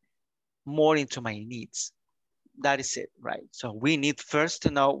fits more into my needs. That is it, right? So we need first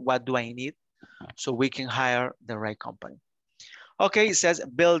to know what do I need so we can hire the right company. Okay, it says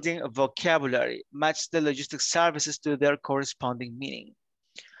building vocabulary, match the logistics services to their corresponding meaning.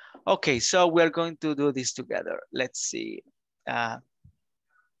 Okay, so we're going to do this together. Let's see. Hold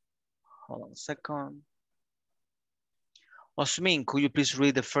on a second. Osmin, could you please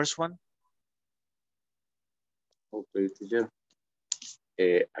read the first one? Okay, teacher.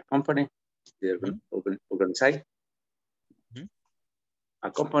 A company, organize.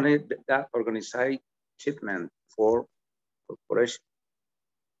 A company that organizes shipment for corporation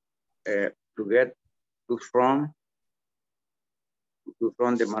to get goods from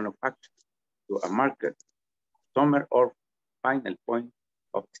the manufacturer to a market, summer or final point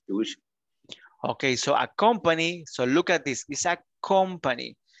of distribution. Okay, so a company, so look at this, it's a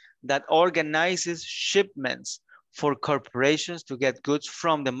company that organizes shipments for corporations to get goods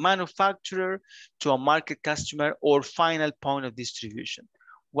from the manufacturer to a market customer or final point of distribution.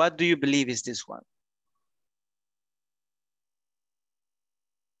 What do you believe is this one?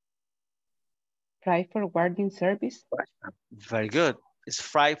 Freight forwarding service. Very good. It's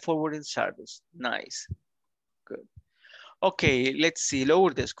freight forwarding service. Nice. Good. Okay, let's see.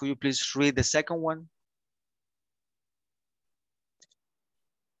 Lourdes, could you please read the second one?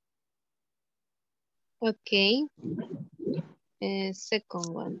 Okay. Second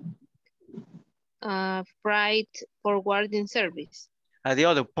one. Freight forwarding service. The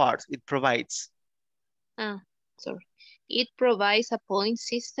other part, it provides. Sorry. It provides a point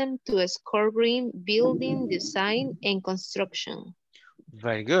system to score green building, design, and construction.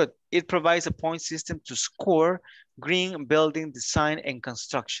 Very good. It provides a point system to score green building, design, and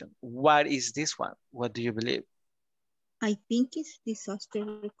construction. What is this one? What do you believe? I think it's disaster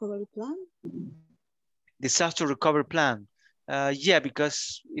recovery plan. Disaster recovery plan. Yeah,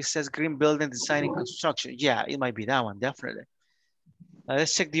 because it says green building, design, and construction. Yeah, it might be that one, definitely.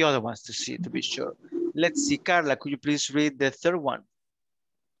 Let's check the other ones to see, to be sure. Let's see, Carla, could you please read the third one?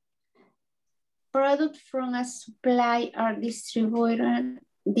 Products from a supplier are distributed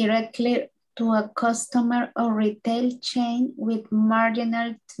directly to a customer or retail chain with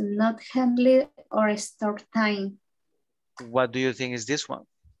marginal to not handle or store time. What do you think is this one?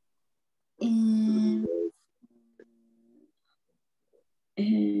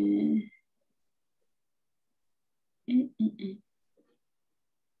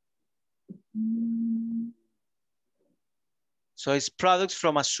 So it's products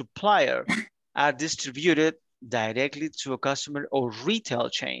from a supplier are distributed directly to a customer or retail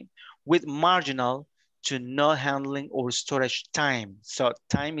chain with marginal to no handling or storage time. So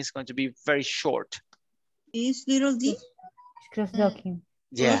time is going to be very short. Is little d? Cross-docking.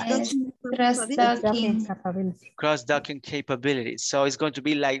 Yeah. Cross-docking capability. Cross-docking capability. So it's going to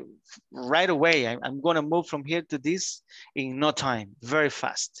be like right away. I'm going to move from here to this in no time, very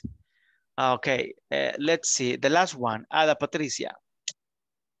fast. Okay, let's see. The last one, Ada Patricia.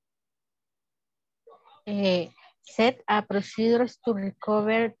 Set up procedures to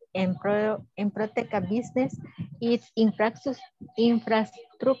recover and protect a business, its infrastructure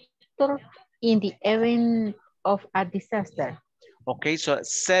in the event of a disaster. Okay, so a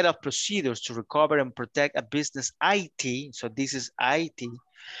set of procedures to recover and protect a business IT. So this is IT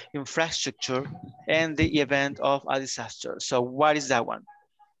infrastructure in the event of a disaster. So what is that one?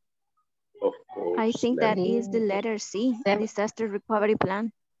 Of course. I think that is the letter C, disaster recovery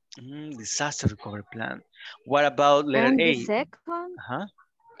plan. Disaster recovery plan. What about letter And A? the second, Uh-huh.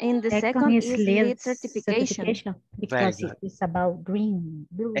 and the second is lead certification. Because it's about green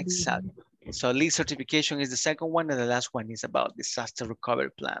building. Exactly. So lead certification is the second one, and the last one is about disaster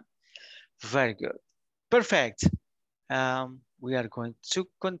recovery plan. Very good. Perfect. We are going to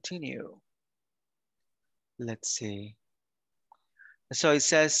continue. Let's see. So it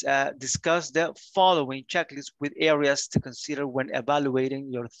says, discuss the following checklist with areas to consider when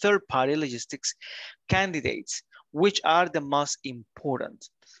evaluating your third-party logistics candidates. Which are the most important?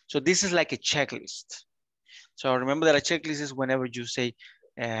 So this is like a checklist. So remember that a checklist is whenever you say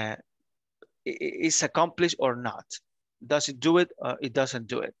it's accomplished or not. Does it do it or it doesn't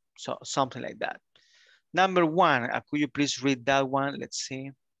do it? So something like that. Number one, could you please read that one? Let's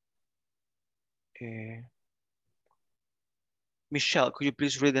see. Michelle, could you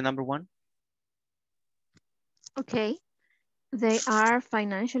please read the number one? Okay. They are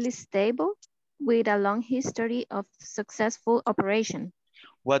financially stable with a long history of successful operation.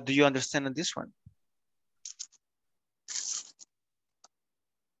 What do you understand on this one?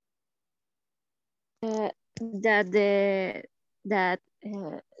 That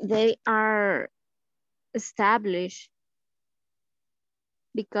they are established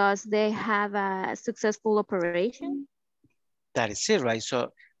because they have a successful operation. That is it, right?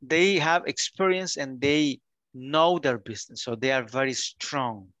 So they have experience and they know their business. So they are very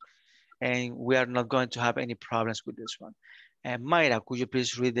strong and we are not going to have any problems with this one. And Mayra, could you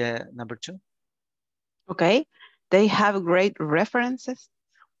please read the number two? Okay. They have great references.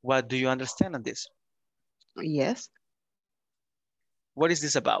 What do you understand on this? Yes. What is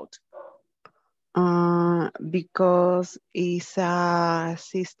this about? Because it's a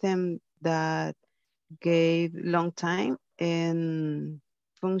system that gave long time and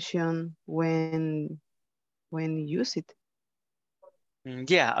function when you use it.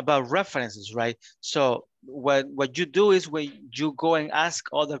 Yeah, about references, right? So what you do is when you go and ask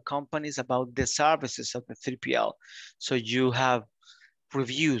other companies about the services of the 3PL. So you have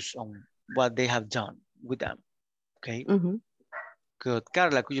reviews on what they have done with them. Okay. Good.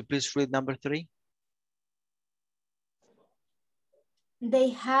 Carla, could you please read number three? They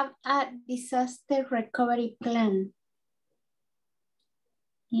have a disaster recovery plan.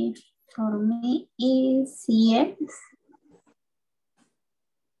 If for me is yes.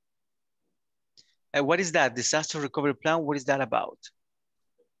 What is that? Disaster recovery plan, what is that about?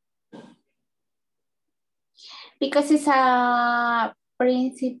 Because it's a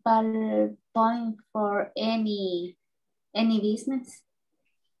principal point for any business.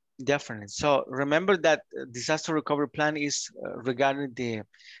 Definitely. So remember that disaster recovery plan is regarding the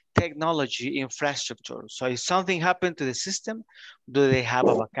technology infrastructure. So if something happened to the system, do they have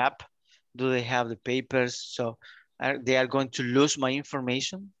a backup? Do they have the papers? So they are going to lose my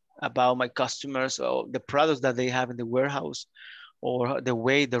information about my customers or the products that they have in the warehouse or the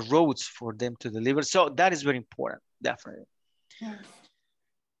way, the roads for them to deliver. So that is very important, definitely. Yes.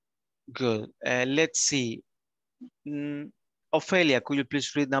 Good. Let's see. Ophelia, could you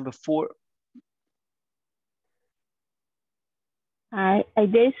please read number four?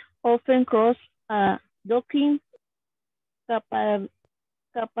 Ideas often cross docking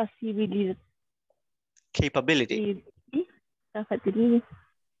capability.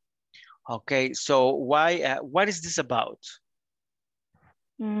 Okay, so why? What is this about?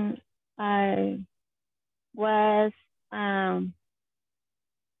 I was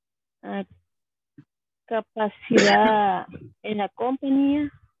capacidad en la compañía.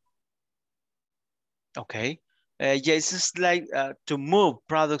 Okay. Yes, it's like to move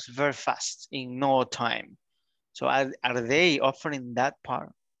products very fast in no time. So are they offering that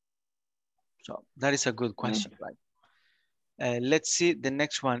part? So that is a good question, right? Let's see, the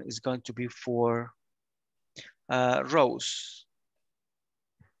next one is going to be for Rose.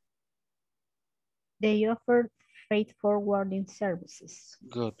 They offer freight forwarding services.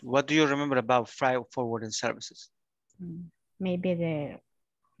 Good. What do you remember about freight forwarding services? Maybe the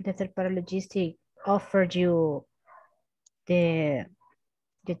third-party logistic offered you the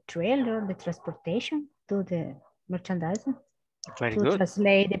trailer, the transportation to the merchandiser. Very to good.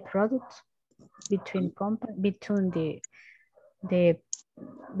 Translate the product between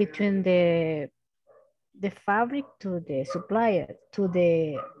the fabric to the supplier, to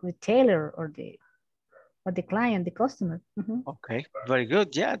the retailer or the client, the customer. Okay, very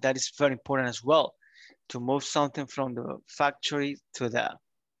good. Yeah, that is very important as well, to move something from the factory to the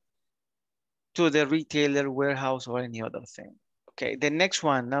retailer, warehouse, or any other thing. Okay, the next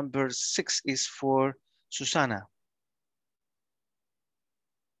one, number 6, is for Susana.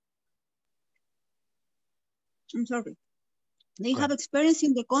 I'm sorry. They have experience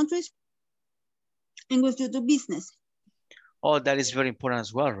in the countries in which you do business. Oh, that is very important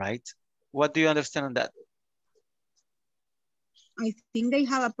as well, right? What do you understand on that? I think they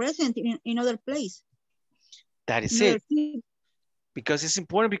have a presence in other place. That is it. Because it's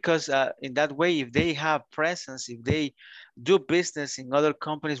important because in that way, if they have presence, if they do business in other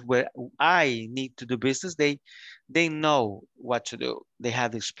companies where I need to do business, they know what to do. They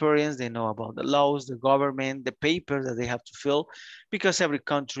have the experience, they know about the laws, the government, the papers that they have to fill, because every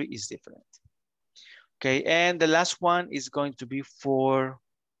country is different. Okay, and the last one is going to be for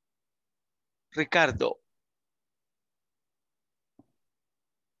Ricardo.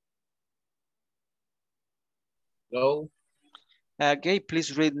 Go. Okay,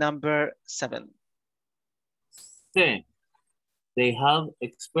 please read number 7. 10. They have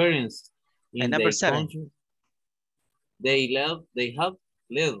experience in and number the 7. country. They have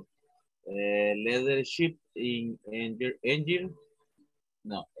led leadership in energy and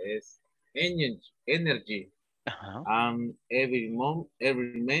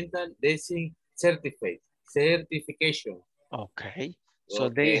environmental design certification. Okay. So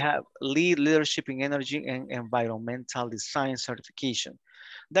they have leadership in energy and environmental design certification.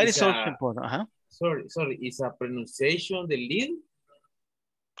 That is also important. Sorry, is a pronunciation the lead?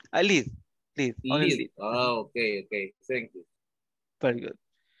 A lead. Lead. Oh, okay, thank you. Very good.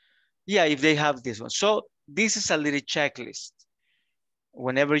 Yeah, if they have this one. So this is a little checklist.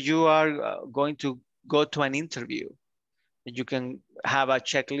 Whenever you are going to go to an interview, you can have a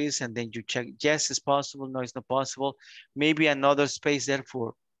checklist and then you check, yes, it's possible, no, it's not possible. Maybe another space there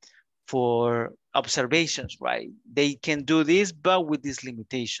for observations, right? They can do this, but with these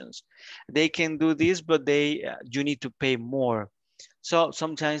limitations. They can do this, but you need to pay more. So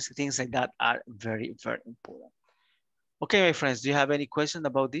sometimes things like that are very, very important. Okay, my friends, do you have any questions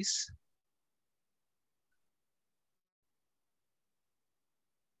about this?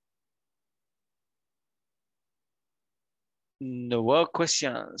 No more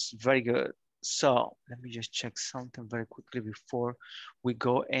questions. Very good. So let me just check something very quickly before we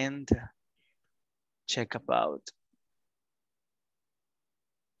go and check about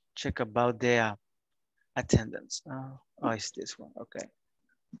the attendance. Oh, it's this one. Okay.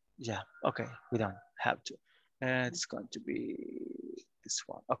 Yeah. Okay. We don't have to. It's going to be this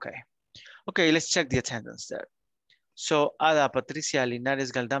one. Okay. Okay. Let's check the attendance there. So Ada Patricia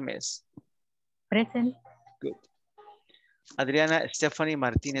Linares Galdames. Present. Good. Adriana Stephanie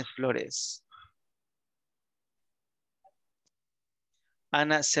Martinez Flores.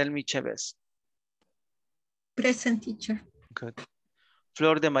 Ana Selmi Chavez. Present, teacher. Good.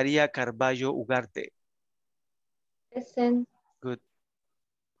 Flor de María Carballo Ugarte. Present. Good.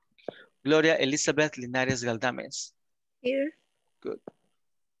 Gloria Elizabeth Linares Galdames. Here. Good.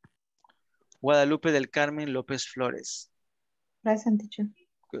 Guadalupe del Carmen López Flores. Present, teacher.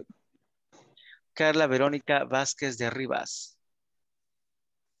 Good. Carla Verónica Vázquez de Rivas.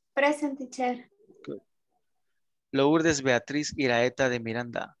 Present, teacher. Good. Lourdes Beatriz Iraeta de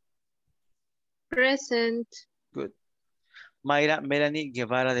Miranda. Present. Good. Mayra Melanie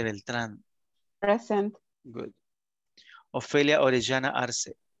Guevara de Beltrán. Present. Good. Ofelia Orellana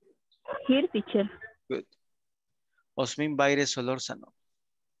Arce. Here, teacher. Good. Osmin Baire Solórzano.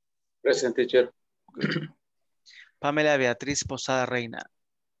 Present, teacher. Good. Pamela Beatriz Posada Reina.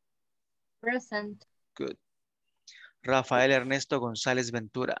 Present. Good. Rafael Ernesto González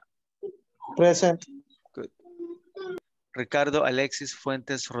Ventura. Present. Good. Ricardo Alexis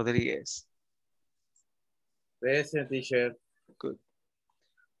Fuentes Rodríguez. Present, teacher. Good.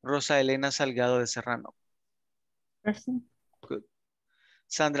 Rosa Elena Salgado de Serrano. Present. Good.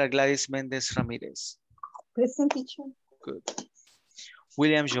 Sandra Gladys Méndez Ramírez. Present, teacher. Good.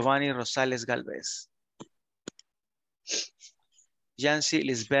 William Giovanni Rosales Galvez. Yancy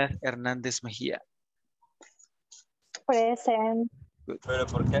Lisbeth Hernández Mejía. Present. Good.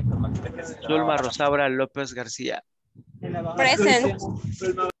 Zulma Rosaura López García. Present.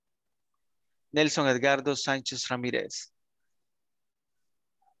 Nelson Edgardo Sánchez Ramírez.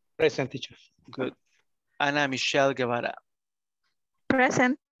 Present, teacher. Good. Ana Michelle Guevara.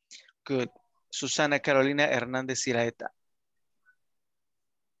 Present. Good. Susana Carolina Hernández Iraeta.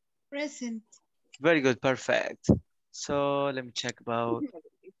 Present. Very good, perfect. So let me check about.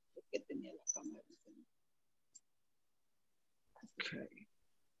 Okay.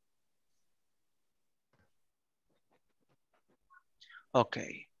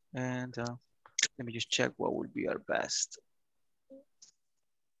 Okay, and let me just check what would be our best.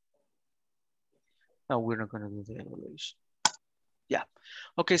 No, we're not going to do the evaluation.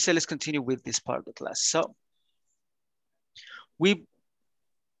 Okay, so let's continue with this part of the class. So we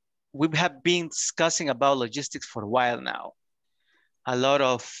have been discussing about logistics for a while now. A lot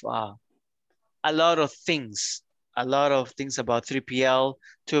of things about 3PL,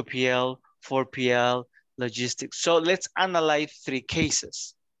 2PL, 4PL, logistics. So let's analyze 3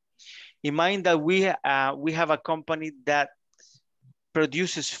 cases. Imagine that we have a company that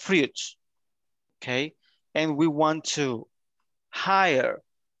produces fruits, okay? And we want to hire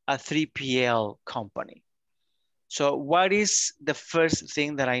a 3PL company. So what is the first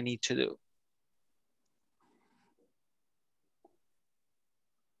thing that I need to do?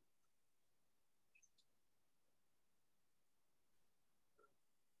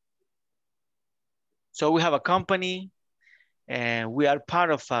 So we have a company and we are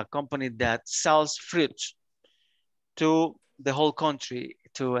part of a company that sells fruits to the whole country,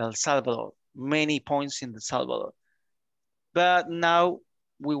 to El Salvador, many points in El Salvador. But now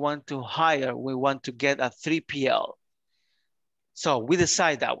we want to get a 3PL. So we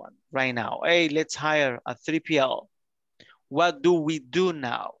decide that one right now. Hey, let's hire a 3PL. What do we do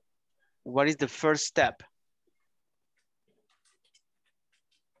now? What is the first step?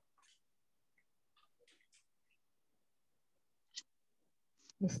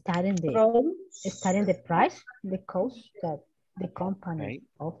 Studying the price, the cost that the company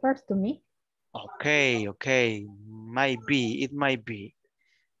offers to me. Okay. It might be.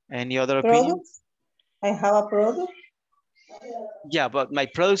 Any other opinions? I have a product. Yeah, but my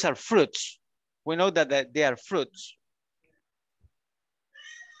products are fruits. We know that they are fruits.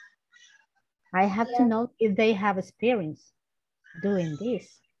 I have to know if they have experience doing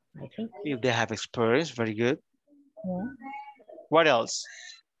this, I think. If they have experience, very good. Yeah. What else?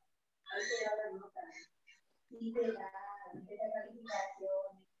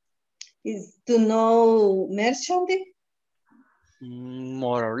 Is to know merchandise?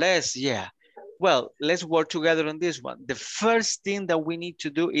 More or less, yeah. Well, let's work together on this one. The first thing that we need to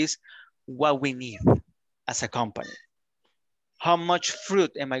do is what we need as a company. How much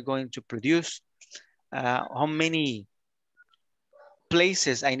fruit am I going to produce? How many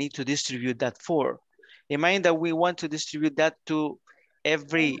places I need to distribute that for? Imagine that we want to distribute that to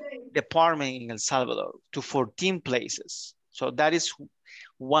every department in El Salvador, to 14 places. So that is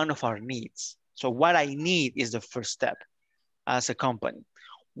one of our needs. So what I need is the first step as a company.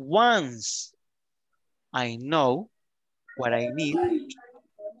 Once I know what I need,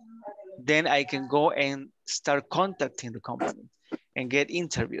 then I can go and start contacting the company and get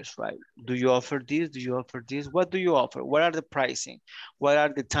interviews, right? Do you offer this? Do you offer this? What do you offer? What are the pricing? What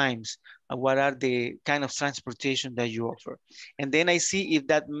are the times? What are the kind of transportation that you offer? And then I see if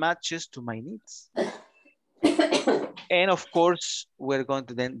that matches to my needs. And of course, we're going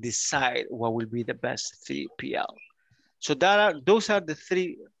to then decide what will be the best 3PL. So those are the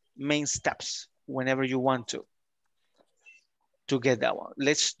 3 main steps whenever you want to get that one.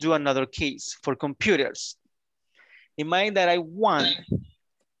 Let's do another case for computers. Imagine that I want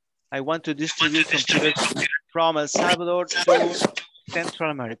to distribute computers from El Salvador to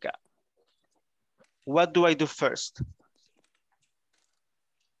Central America. What do I do first?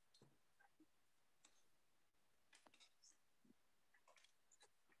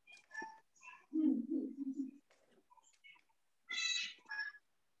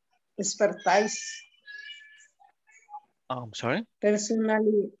 Expertise. I'm sorry?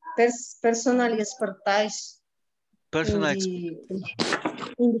 Personally expertise. Personal in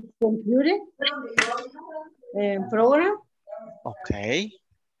the computer program. Okay.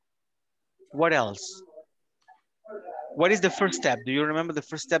 What else? What is the first step? Do you remember the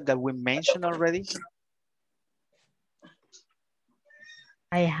first step that we mentioned already?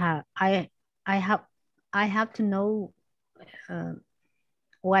 I have to know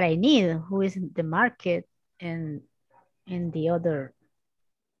what I need, who is the market, and in the other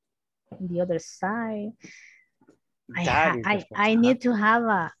side. I need to have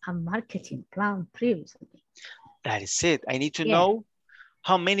a marketing plan previously. That is it. I need to know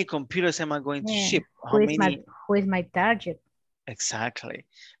how many computers am I going to ship? Who is my target? Exactly.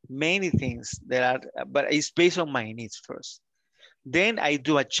 Many things that are, but it's based on my needs first. Then I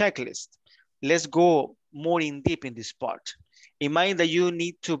do a checklist. Let's go more in deep in this part. Imagine that you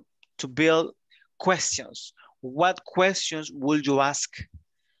need to build questions. What questions will you ask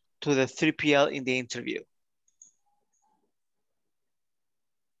to the 3PL in the interview?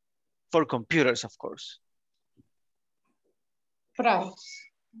 For computers, of course. Price.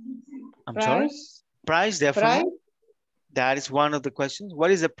 I'm sorry? Price, definitely. Price. That is one of the questions.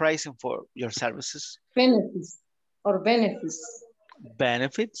 What is the pricing for your services? Benefits or benefits.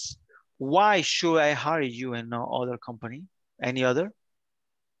 Benefits. Why should I hire you and no other company? Any other?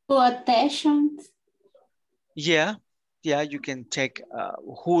 Quotation. Yeah, you can check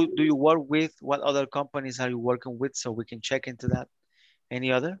who do you work with, what other companies are you working with, so we can check into that.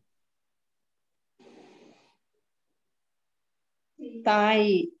 Any other?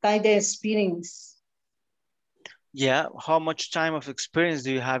 Tie the experience. Yeah, how much time of experience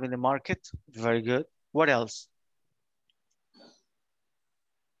do you have in the market? Very good. What else?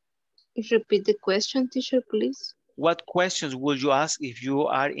 Repeat the question, teacher, please. What questions would you ask if you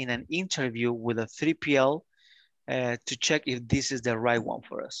are in an interview with a 3PL to check if this is the right one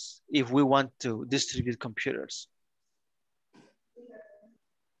for us, if we want to distribute computers?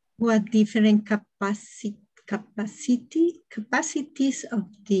 What different capacities of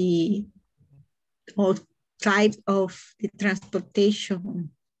the type of the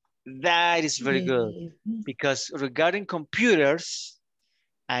transportation? That is very good, because regarding computers,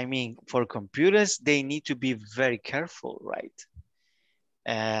 I mean, for computers, they need to be very careful, right?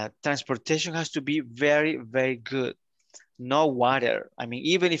 Transportation has to be very, very good. No water. I mean,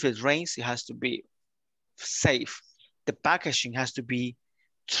 even if it rains, it has to be safe. The packaging has to be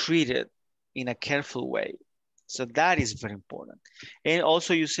treated in a careful way. So that is very important. And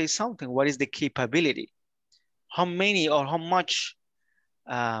also you say something, what is the capability? How many or how much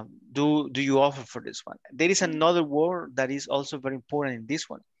do you offer for this one? There is another word that is also very important in this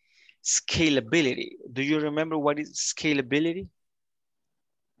one. Scalability. Do you remember what is scalability?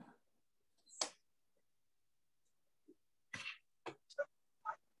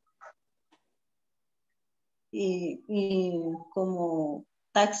 Como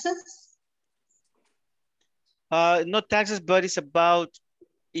taxes? Not taxes, but it's about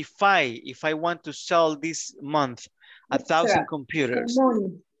if I want to sell this month 1,000 computers.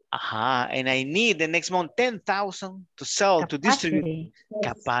 And I need the next month 10,000 to sell, to distribute.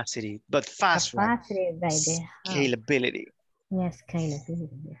 Capacity, but fast, Capacity, right? Scalability. Yes,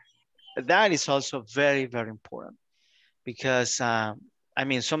 scalability. That is also very, very important because, I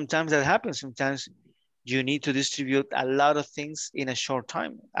mean, sometimes that happens. Sometimes you need to distribute a lot of things in a short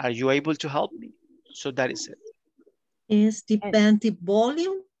time. Are you able to help me? So that is it. It depends the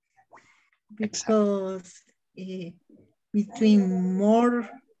volume, because between more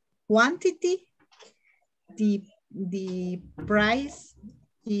quantity, the price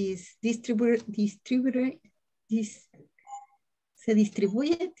is distributed. Se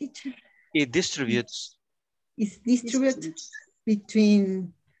distribuye, teacher? It distributes. It's distributed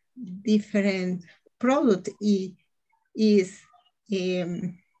between different products. It is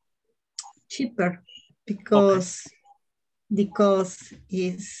cheaper because the cost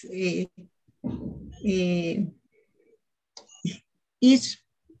is each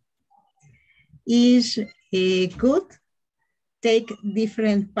good take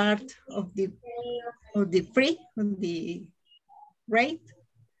different part of the rate.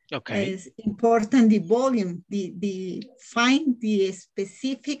 Okay. It's important the volume, find the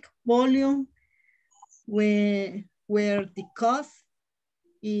specific volume where the cost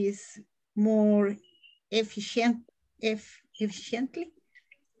is more efficient. Efficient.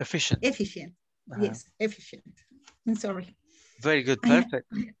 Yes, efficient. I'm sorry. Very good,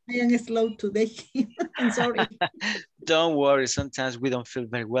 perfect. I am slow today. I'm sorry. Don't worry, sometimes we don't feel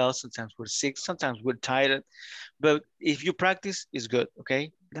very well, sometimes we're sick, sometimes we're tired, but if you practice, it's good,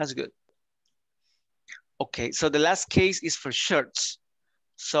 okay? That's good. Okay, so the last case is for shirts.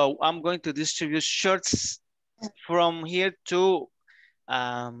 So I'm going to distribute shirts from here to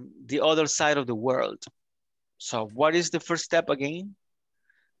the other side of the world. So what is the first step again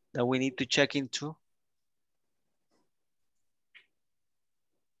that we need to check into?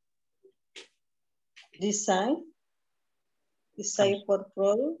 Design for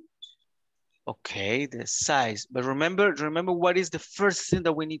product. Okay, the size. But remember what is the first thing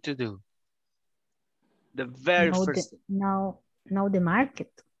that we need to do? The very first. Know the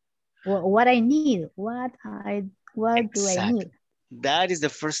market. What I need. What do I need? That is the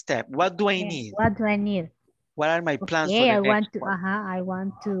first step. What do I need? What do I need? What are my plans for the next one? I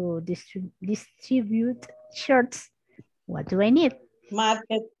want to distribute shirts. What do I need?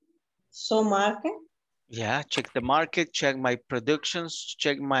 Market. So market. Yeah, check the market, check my productions,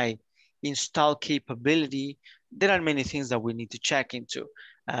 check my install capability. There are many things that we need to check into.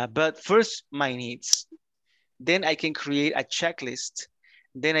 But first, my needs. Then I can create a checklist.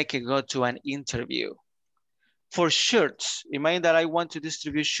 Then I can go to an interview. For shirts, imagine that I want to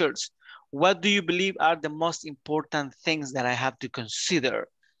distribute shirts. What do you believe are the most important things that I have to consider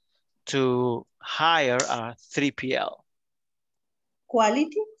to hire a 3PL?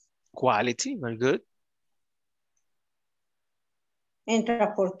 Quality. Quality, very good. And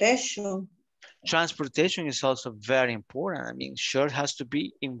transportation. Transportation is also very important. I mean, shirt has to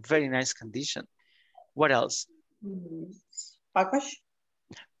be in very nice condition. What else? Package.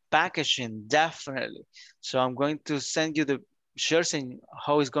 Packaging, definitely. So I'm going to send you the shirts and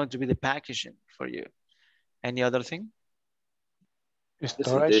how is going to be the packaging for you. Any other thing?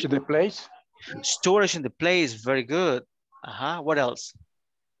 Storage in the place. Storage in the place, very good. What else?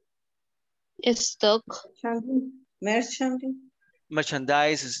 Stock. Merchandise.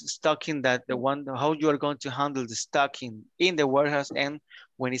 Merchandise is stocking, that the one, how you are going to handle the stocking in the warehouse and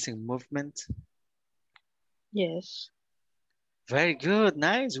when it's in movement. Yes. Very good,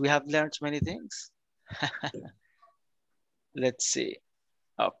 nice. We have learned many things. Let's see.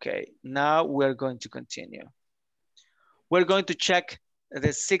 Okay, now we're going to continue. We're going to check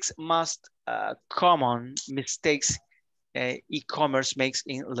the 6 most common mistakes e-commerce makes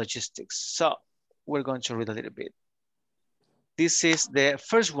in logistics. So we're going to read a little bit. This is the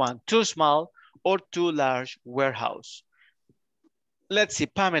first one, too small or too large warehouse. Let's see,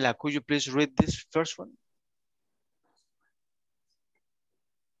 Pamela, could you please read this first one?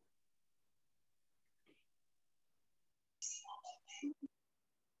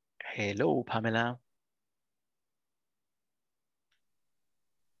 Hello, Pamela.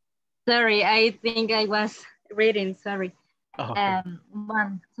 Sorry, I think I was reading, sorry. Okay.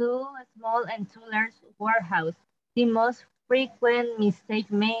 1, too small and too large warehouse. The most frequent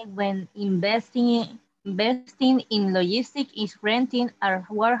mistake made when investing in logistics is renting a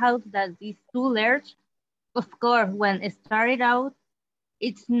warehouse that is too large. Of course, when it started out,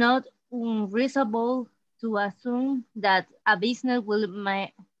 it's not unreasonable to assume that a business will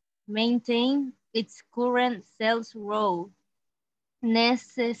maintain its current sales role.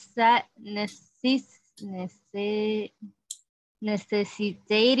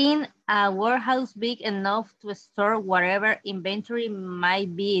 Necessitating a warehouse big enough to store whatever inventory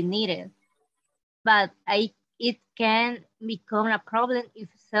might be needed. But it can become a problem if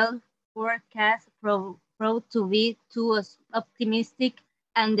sales forecasts prove to be too optimistic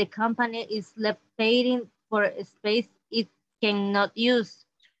and the company is left paying for a space it cannot use.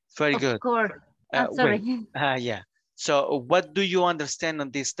 Very good. Of course. Sorry. Yeah. So what do you understand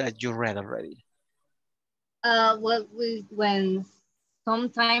on this that you read already? Well, when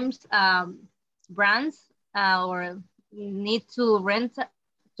sometimes brands or need to rent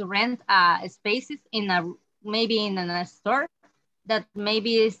spaces in maybe in a store that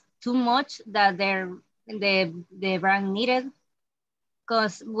maybe is too much that the brand needed,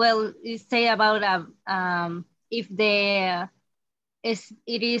 because well, you say about if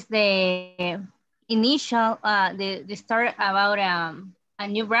it is the initial the start about a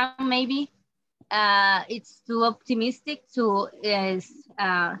new brand maybe. It's too optimistic to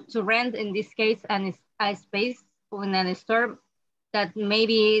rent in this case a space in a store that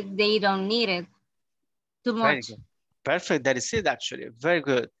maybe they don't need it too much. Very good. Perfect. That is it actually. Very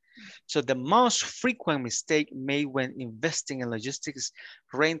good. So the most frequent mistake made when investing in logistics is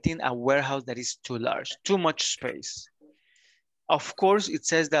renting a warehouse that is too large, too much space. Of course, it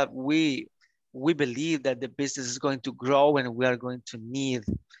says that we believe that the business is going to grow and we are going to need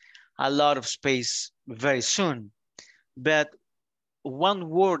a lot of space very soon. But one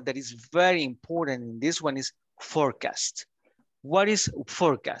word that is very important in this one is forecast. What is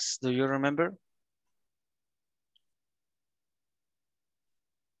forecast? Do you remember?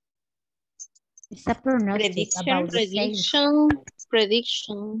 It's a prognostic about the sales.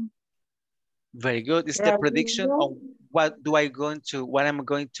 Prediction. Very good. It's the prediction of what I'm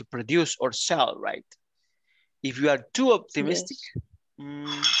going to produce or sell, right? If you are too optimistic,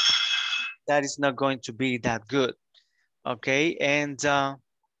 that is not going to be that good. Okay, and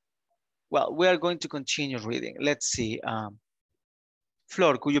well, we are going to continue reading. Let's see.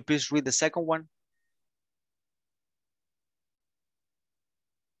 Flor, could you please read the second one?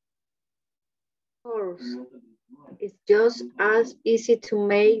 Of course, it's just as easy to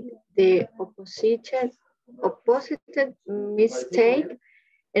make the opposite mistake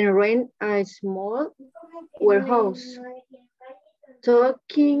and rent a small warehouse.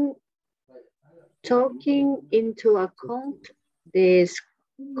 Taking into account the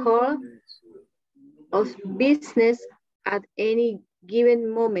scope of business at any given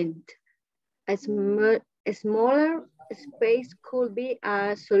moment. A smaller space could be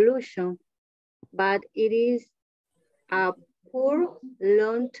a solution, but it is a poor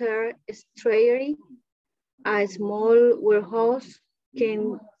long-term strategy. A small warehouse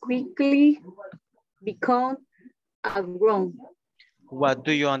can quickly become outgrown. What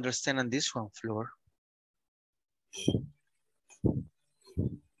do you understand on this one, Flor?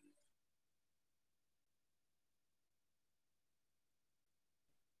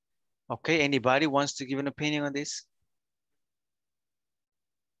 Okay, anybody wants to give an opinion on this?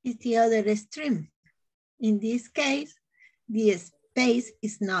 It's the other extreme. In this case, the space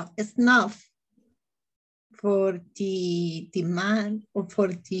is not enough for the demand or for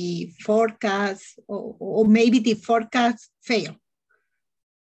the forecast, or maybe the forecast fail.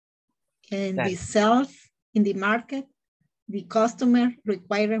 And the sales in the market, the customer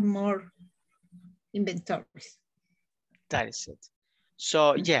require more inventories. That is it.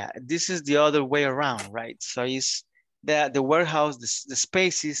 So yeah, this is the other way around, right? So it's the warehouse, the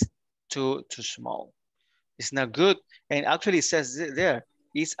space is too small. It's not good. And actually it says there,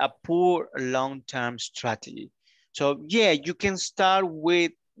 it's a poor long-term strategy. So yeah, you can start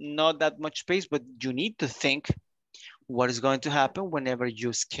with not that much space, but you need to think what is going to happen whenever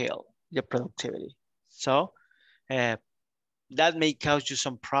you scale your productivity. So that may cause you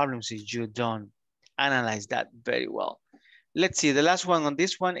some problems if you don't analyze that very well. Let's see, the last one on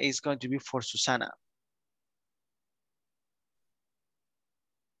this one is going to be for Susana.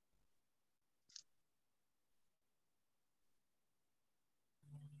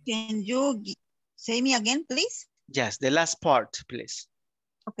 Can you say me again, please? Yes, the last part, please.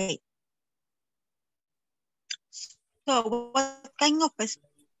 Okay. So what kind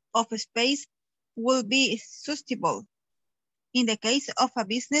of space will be suitable in the case of a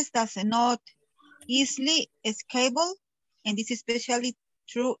business that's not easily scalable, and this is especially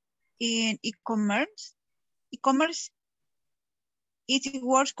true in e-commerce? E-commerce, it is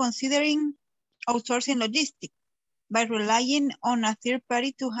worth considering outsourcing logistics by relying on a third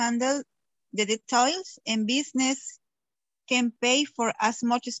party to handle the details, and business can pay for as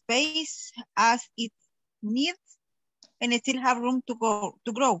much space as it needs and still have room to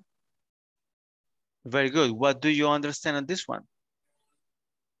grow. Very good. What do you understand on this one?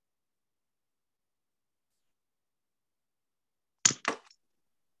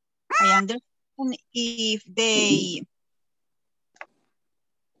 I understand if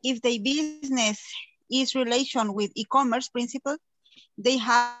the business is relation with e-commerce principle, they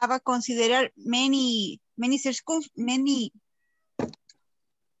have a consider many, I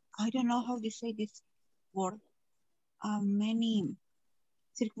don't know how to say this word, many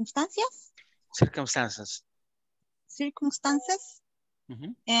circumstances.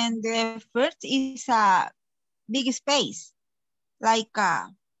 And the first is a big space, like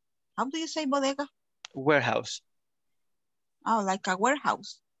how do you say bodega? Warehouse. Oh, like a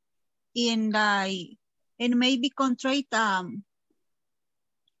warehouse. And maybe contract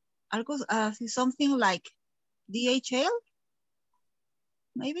something like DHL,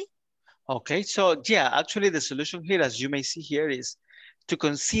 maybe? Okay, so yeah, actually the solution here, as you may see here, is to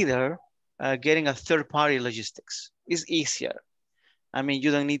consider getting a third-party logistics. It's easier. I mean,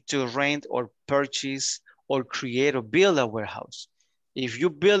 you don't need to rent or purchase or create or build a warehouse. If you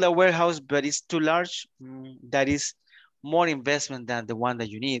build a warehouse, but it's too large, that is more investment than the one that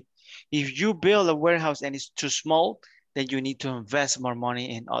you need. If you build a warehouse and it's too small, then you need to invest more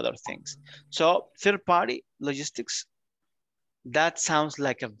money in other things. So third-party logistics, that sounds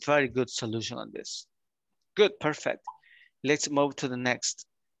like a very good solution on this. Good, perfect. Let's move to the next.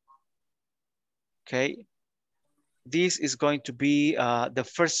 Okay. This is going to be the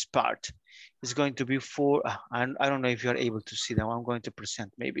first part. Is going to be for, I don't know if you're able to see that. I'm going to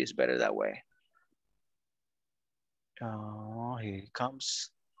present. Maybe it's better that way. Here it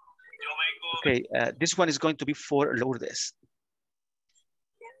comes. Okay, this one is going to be for Lourdes.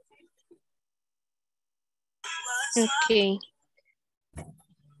 Okay.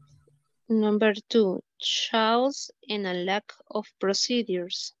 Number 2, chaos and a lack of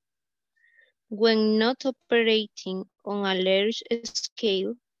procedures. When not operating on a large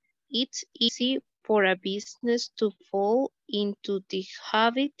scale, it's easy for a business to fall into the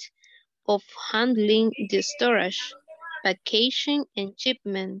habit of handling the storage, packaging, and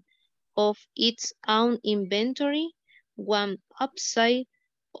shipment of its own inventory. One upside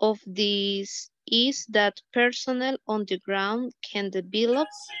of this is that personnel on the ground can develop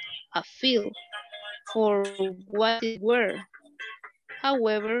a feel for what is where.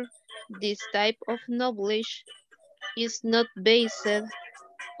 However, this type of knowledge is not based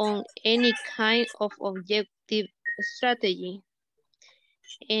on any kind of objective strategy.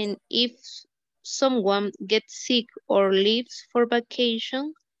 And if someone gets sick or leaves for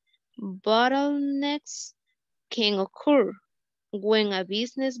vacation, bottlenecks can occur. When a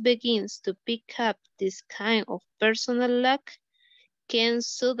business begins to pick up this kind of personal lack, can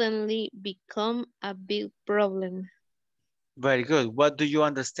suddenly become a big problem. Very good. What do you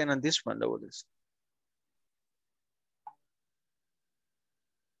understand on this one, Lourdes?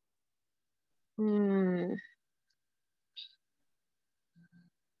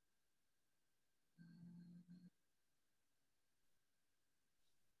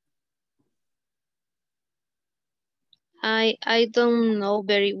 I don't know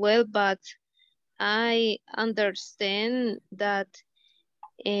very well, but I understand that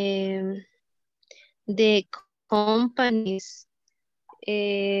the companies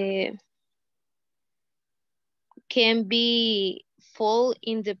uh, can be fall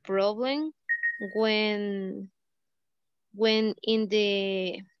in the problem when in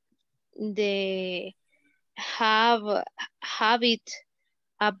the have habit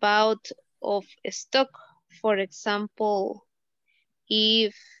about of stock. For example,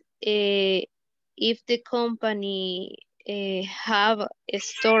 if uh, if the company have a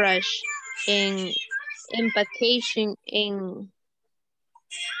storage and packaging and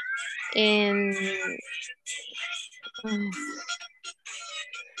mm,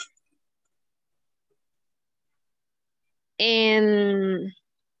 and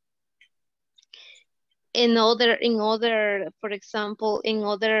in other, for example, in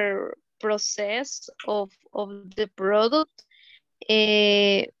other process of the product,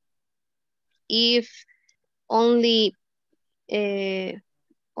 uh, if only uh,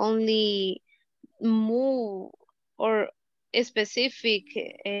 only move or a specific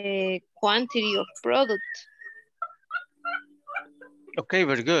quantity of product. Okay,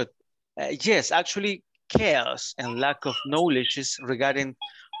 very good. Yes, actually, chaos and lack of knowledge is regarding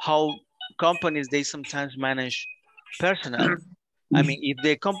how companies, they sometimes manage personnel. I mean, if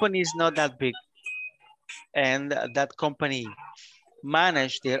the company is not that big and that company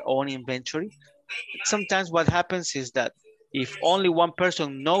manage their own inventory, sometimes what happens is that if only one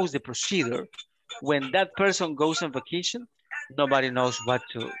person knows the procedure, when that person goes on vacation, nobody knows what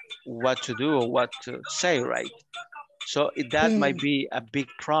to do or what to say, right? So that might be a big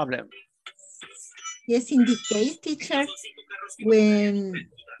problem. Yes, in this case, teacher, when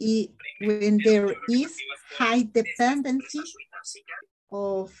there is high dependency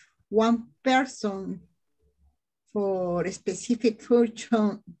of one person for a specific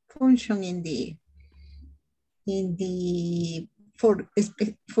function in the for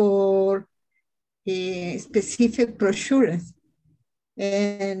specific brochures,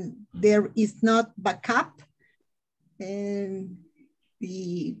 and there is not backup, and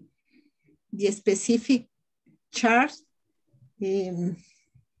the specific charge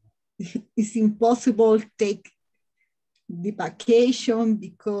it's impossible to take the vacation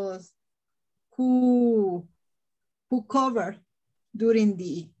because who covered during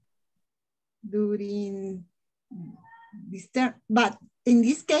this term. But in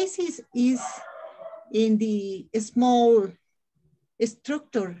this case is in the small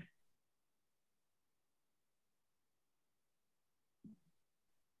structure.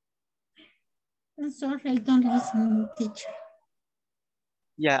 I'm sorry, I don't listen, teacher.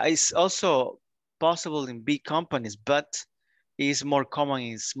 Yeah, it's also possible in big companies, but it's more common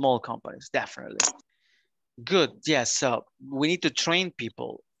in small companies, definitely. Good, yes, so we need to train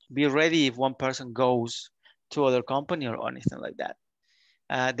people. Be ready if one person goes to other company or anything like that.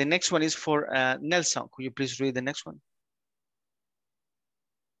 The next one is for Nelson. Could you please read the next one?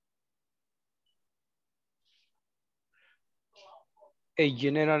 A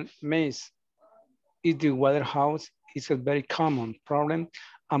general mess in the warehouse is a very common problem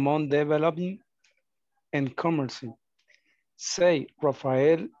among developing and commerce. Say,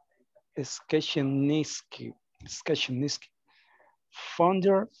 Rafael Skesheniski,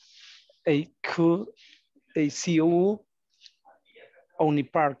 founder a CEO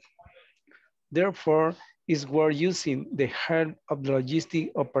Unipark. Therefore, is worth using the help of the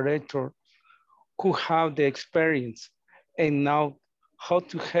logistic operator who have the experience and know how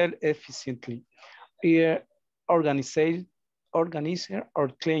to help efficiently organize or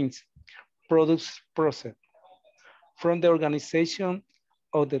claims products process from the organization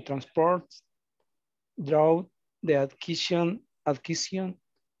of the transport, draw the acquisition of resources,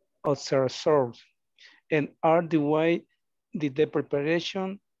 and are the way the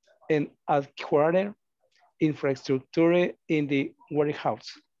preparation and acquire infrastructure in the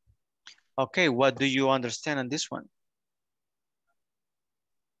warehouse. Okay, what do you understand on this one?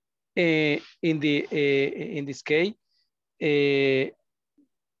 In this case,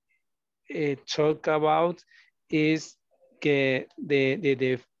 talk about is the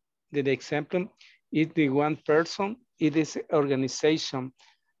example is the one person, it is organization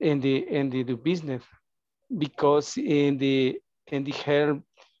in the business, because in the help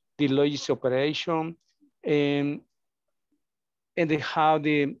the logistic operation and they have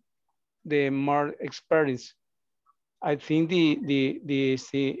the more experience. I think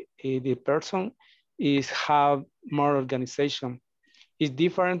the person is have more organization. It's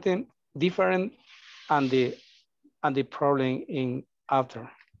different and the problem in after.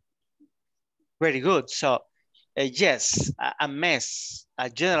 Very good. So Yes, a mess, a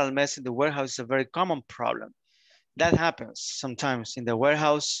general mess in the warehouse is a very common problem. That happens sometimes in the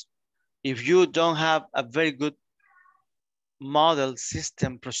warehouse. If you don't have a very good model,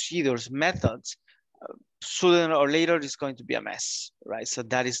 system, procedures, methods, sooner or later it's going to be a mess, right? So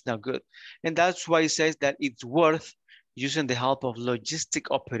that is not good. And that's why it says that it's worth using the help of logistic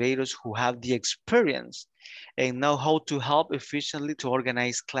operators who have the experience and know how to help efficiently to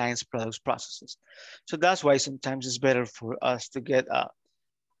organize clients' products processes. So that's why sometimes it's better for us to get a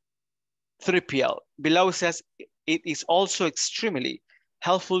 3PL. Below it says it is also extremely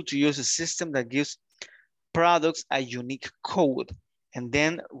helpful to use a system that gives products a unique code and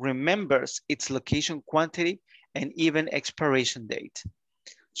then remembers its location, quantity, and even expiration date.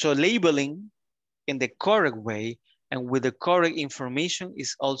 So labeling in the correct way and with the correct information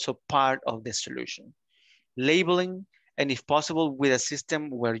is also part of the solution. Labeling, and if possible, with a system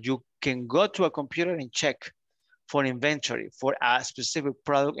where you can go to a computer and check for inventory for a specific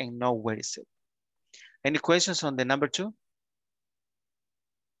product and know where is it. Any questions on the number 2?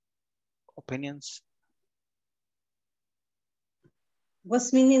 Opinions?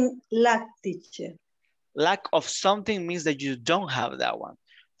 What's meaning lack, teacher? Lack of something means that you don't have that one.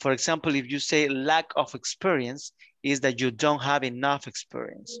 For example, if you say lack of experience, is that you don't have enough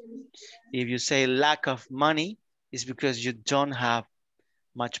experience. If you say lack of money, it's because you don't have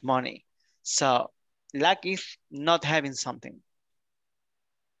much money. So lack is not having something.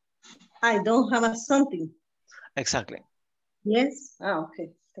 I don't have a something. Exactly. Yes? Ah, okay.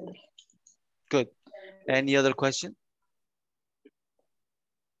 Good. Any other question?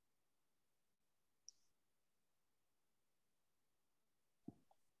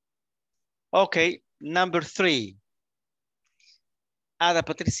 Okay, number 3. Ada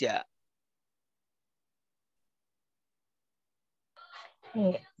Patricia.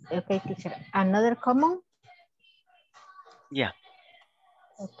 Okay, teacher. Another common? Yeah.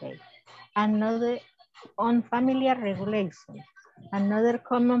 Okay. Another unfamiliar regulation. Another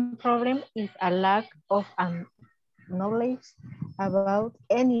common problem is a lack of knowledge about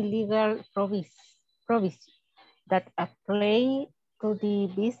any legal provision that apply to the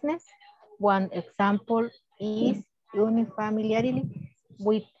business. One example is unfamiliarity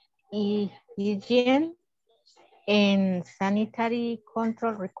with hygiene and sanitary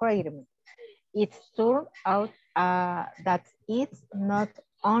control requirements. It turns out that it's not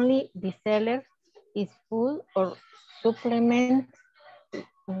only the seller is food or supplement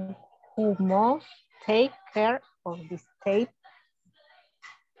who must take care of the state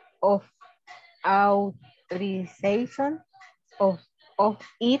of authorization of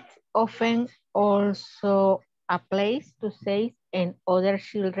it often also applies to sales and other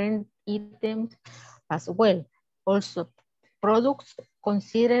children items as well. Also, products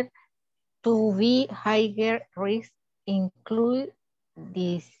considered to be higher risk include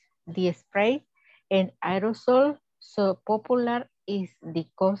the spray and aerosol. So popular is the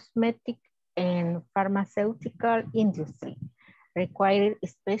cosmetic and pharmaceutical industry, requiring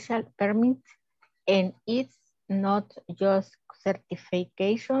special permits, and it's not just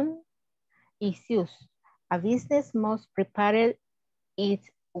certification issues. A business must prepare its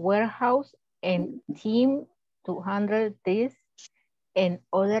warehouse and team to handle this and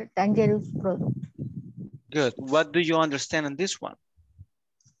other dangerous products. Good. What do you understand on this one?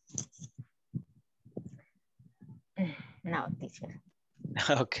 No, teacher.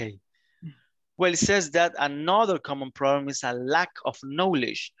 Okay. Well, it says that another common problem is a lack of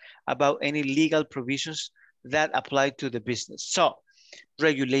knowledge about any legal provisions that apply to the business. So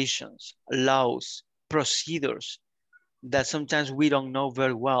regulations, laws, procedures that sometimes we don't know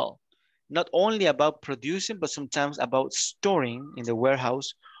very well. Not only about producing, but sometimes about storing in the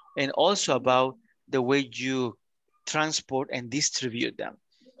warehouse and also about the way you transport and distribute them.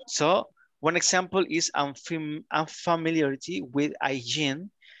 So one example is unfamiliarity with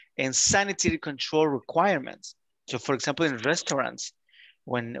hygiene and sanitary control requirements. So for example, in restaurants,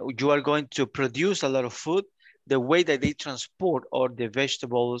 when you are going to produce a lot of food, the way that they transport or the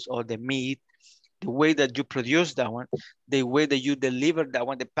vegetables or the meat, the way that you produce that one, the way that you deliver that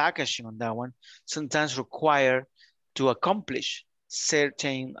one, the packaging on that one, sometimes require to accomplish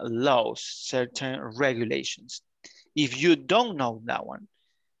certain laws, certain regulations. If you don't know that one,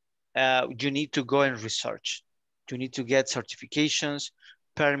 you need to go and research. You need to get certifications,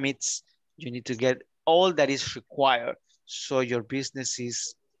 permits, you need to get all that is required so your business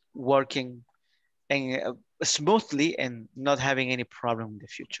is working and smoothly and not having any problem in the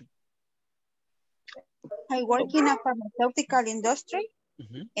future. I work in a pharmaceutical industry,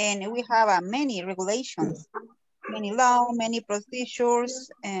 and we have many regulations, many laws, many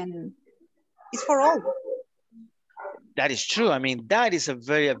procedures, and it's for all. That is true. I mean, that is a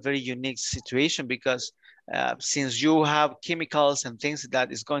very unique situation because since you have chemicals and things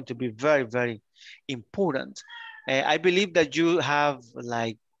that is going to be very important. I believe that you have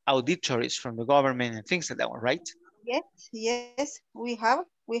like auditories from the government and things like that one, right? Yes, we have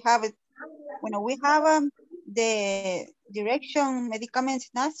it. When we have the Direction Medicamentos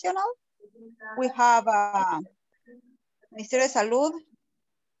Nacional, we have Ministerio de Salud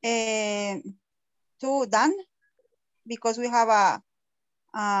to done because we have a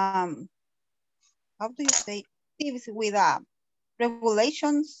how do you say tips with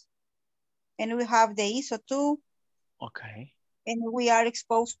regulations, and we have the ISO too. Okay. And we are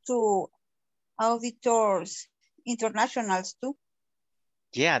exposed to auditors internationals too.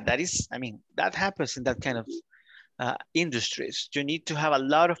 Yeah, that is, I mean, that happens in that kind of industries. You need to have a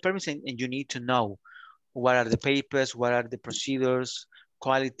lot of permits and you need to know what are the papers, what are the procedures,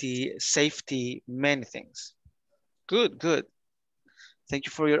 quality, safety, many things. Good. Thank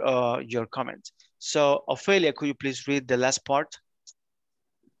you for your comment. So, Ophelia, could you please read the last part?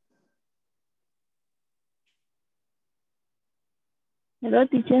 Hello,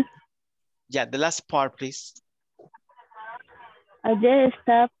 teacher. Yeah, the last part, please. Ayer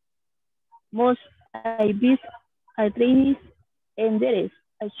staff most I be a trainees and there is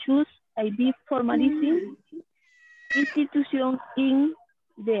I choose I be formalizing institution in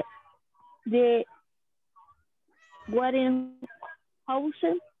the Warren House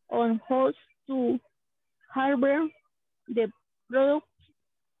on host to harbor the product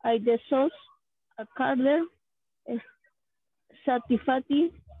I the source a carder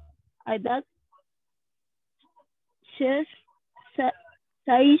certificate I that shares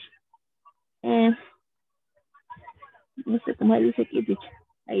size and no sé cómo se dice aquí, dicho.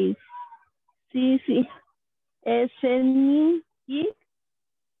 Ahí sí es y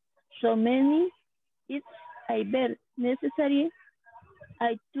so many it's I ver necessary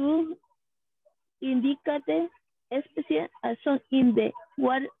I to indicate especially as son in the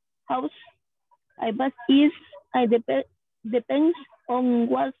warehouse I but is I depends on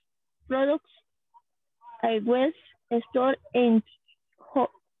what products I was store and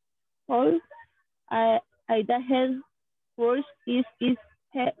all I that has words is his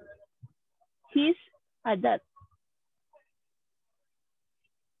that.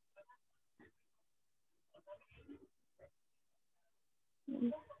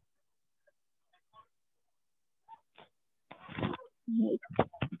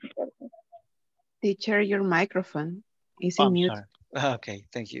 Teacher, your microphone is Oh, in I'm mute. sorry. Okay,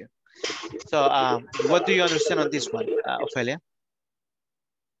 thank you. So what do you understand on this one, Ophelia?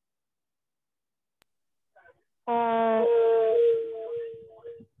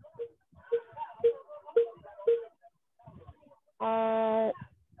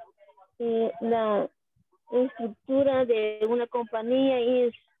 La estructura de una compañía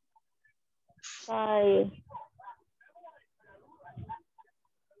es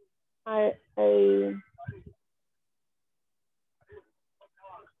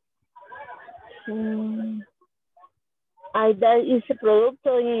that ese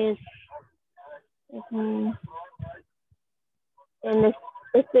producto es en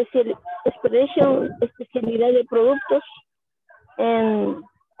especialidad de productos and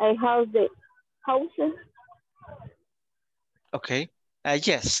I have the houses. Okay.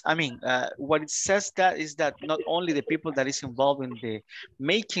 Yes, I mean, what it says that is that not only the people that is involved in the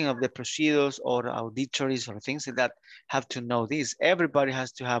making of the procedures or auditories or things like that have to know this. Everybody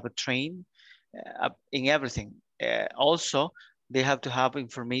has to have a train in everything. Also, they have to have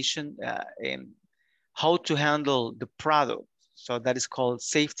information in how to handle the product. So that is called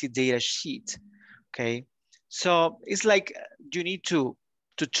safety data sheet. Okay. So it's like you need to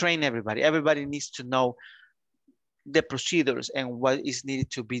train everybody. Everybody needs to know the procedures and what is needed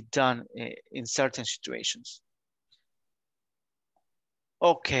to be done in certain situations.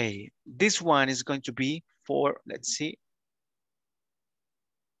 Okay, this one is going to be for, let's see.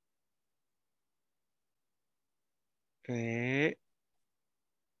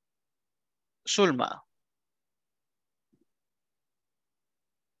 Sulma.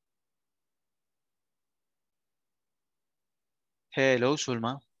 Hello,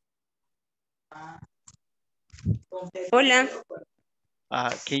 Sulma. Hola.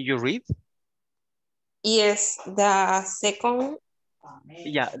 Can you read? Yes, the second.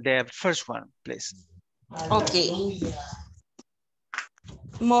 Yeah, the first one, please. Okay.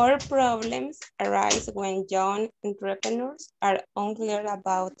 More problems arise when young entrepreneurs are unclear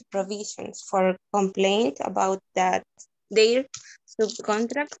about provisions for complaint about that their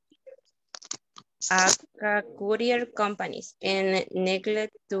subcontract courier companies and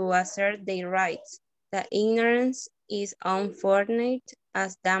neglect to assert their rights. The ignorance is unfortunate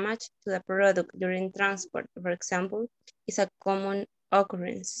as damage to the product during transport, for example, is a common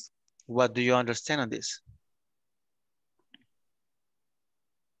occurrence. What do you understand on this?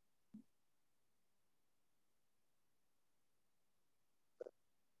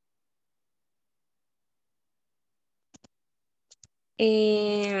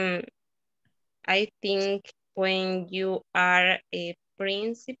 I think when you are a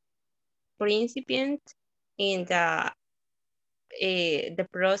principiant in the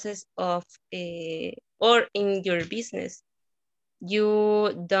process of or in your business,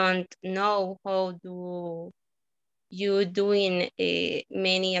 you don't know how do you doing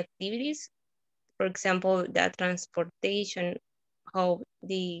many activities. For example, the transportation, how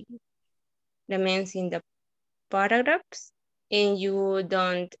the remains in the paragraphs, and you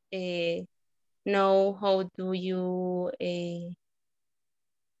don't know how do you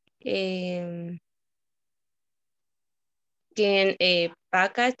can a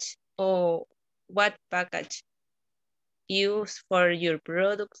package or what package use for your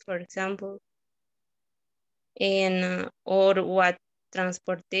products, for example, and or what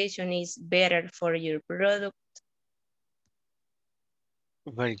transportation is better for your product.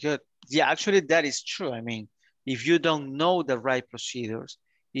 Very good. Yeah, actually that is true. I mean, if you don't know the right procedures,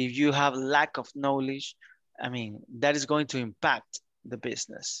 if you have lack of knowledge, I mean, that is going to impact the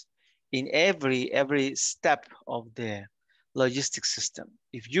business in every step of the logistics system.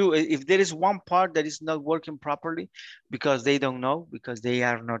 If there is one part that is not working properly because they don't know, because they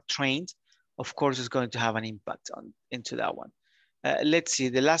are not trained, of course it's going to have an impact into that one. Let's see,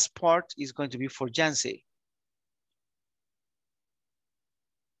 the last part is going to be for Jancy.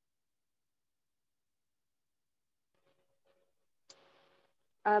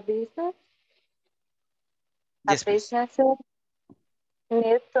 A business, Yes, a business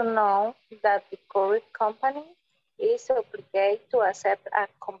needs to know that the current company is obligated to accept a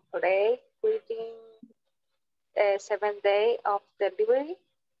complaint within 7 days of delivery.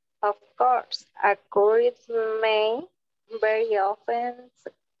 Of course, a courier may very often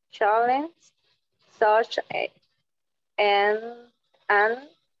challenge such an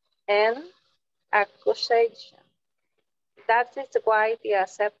accusation. That is why the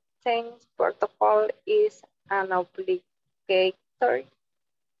acceptance protocol is an obligatory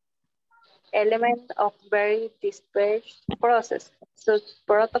element of very dispersed process. Such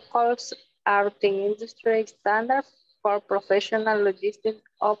protocols are the industry standard for professional logistics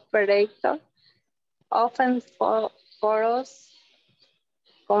operators, often for us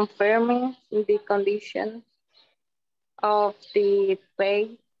confirming the condition of the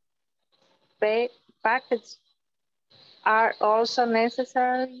package are also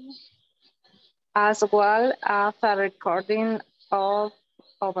necessary, as well as a recording of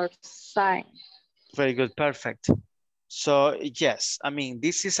oversight. Very good, perfect. So yes, I mean,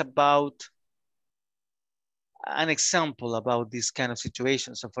 this is about an example about this kind of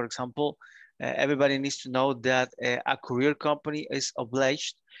situation. So for example, everybody needs to know that a courier company is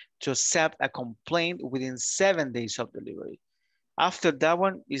obliged to accept a complaint within 7 days of delivery. After that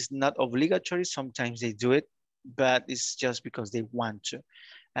one is not obligatory. Sometimes they do it, but it's just because they want to.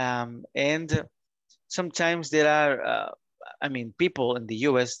 And sometimes there are, I mean, people in the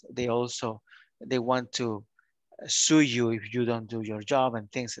US, they want to sue you if you don't do your job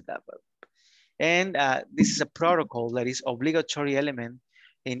and things like that. And this is a protocol that is obligatory element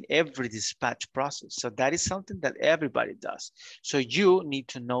in every dispatch process. So that is something that everybody does. So you need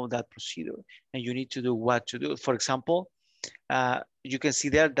to know that procedure and you need to do what to do. For example, you can see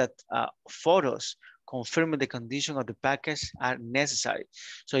there that photos confirming the condition of the package are necessary.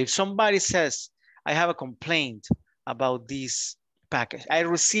 So if somebody says, I have a complaint about this package, I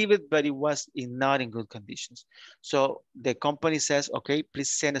received it, but it was not in good conditions. So the company says, okay, please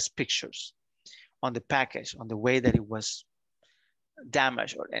send us pictures on the package, on the way that it was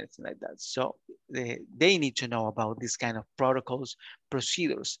damaged or anything like that. So they need to know about this kind of protocols,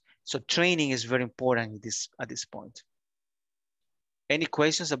 procedures. So training is very important at this point. Any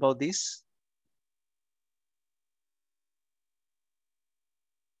questions about this?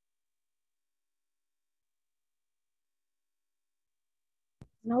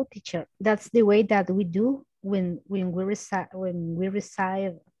 No, teacher. That's the way that we do when we receive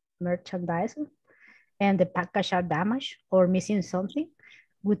merchandise and the package are damaged or missing something.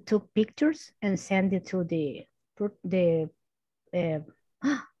 We took pictures and send it to the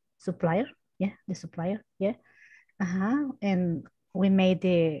supplier. Yeah, the supplier. Yeah, and we made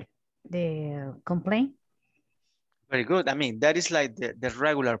the complaint. Very good. I mean, that is like the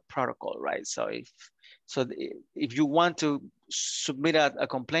regular protocol, right? So if you want to submit a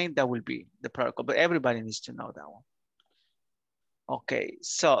complaint, that will be the protocol, but everybody needs to know that one. Okay,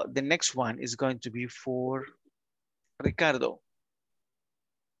 so the next one is going to be for Ricardo.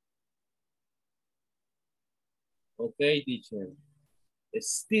 Okay, teacher.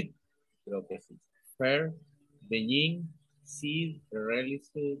 Steed, creo que sí. Fair, begin, see,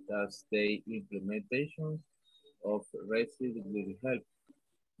 realized as the implementation of REST will help.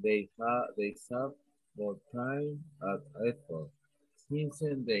 They have more time and effort. Since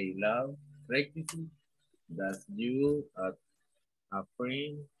they love practicing that you at a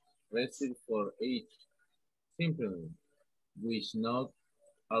friend rested for each simply, which not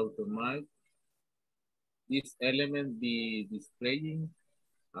automate this element be displaying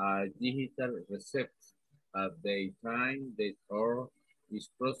a digital receipt at the time the order is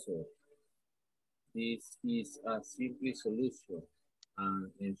processed. This is a simple solution and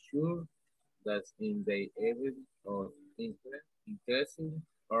ensure that in the event of increasing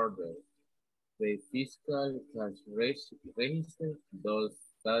order, the fiscal cash register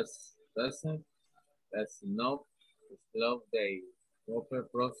doesn't that's enough to slow the proper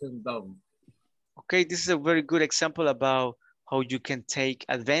process down. Okay, this is a very good example about how you can take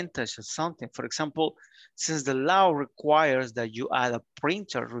advantage of something. For example, since the law requires that you add a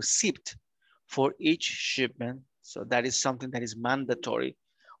printer receipt for each shipment, so that is something that is mandatory,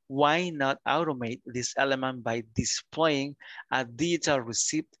 why not automate this element by displaying a digital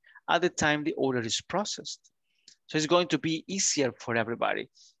receipt at the time the order is processed? So it's going to be easier for everybody.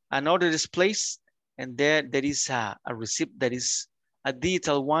 An order is placed and there is a receipt that is a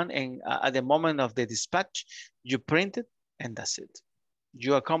digital one, and at the moment of the dispatch, you print it and that's it.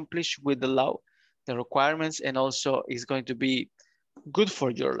 You accomplish with the law, the requirements, and also it's going to be good for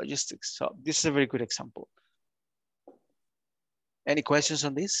your logistics. So this is a very good example. Any questions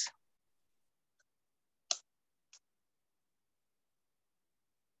on this?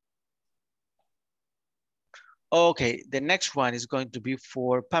 Okay, the next one is going to be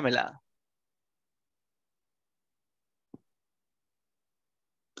for Pamela.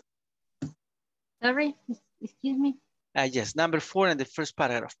 Sorry, excuse me. Yes, number 4 in the first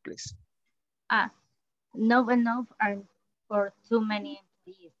paragraph, please. Not enough are for too many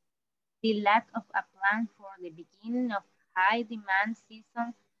employees. The lack of a plan for the beginning of high demand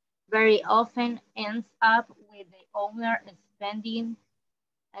season very often ends up with the owner spending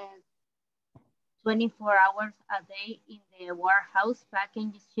 24 hours a day in the warehouse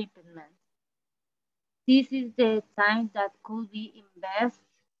packing shipments. This is the time that could be invested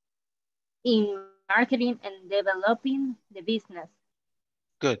in marketing and developing the business.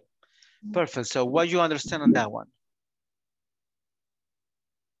 Good, perfect. So what you understand on that one?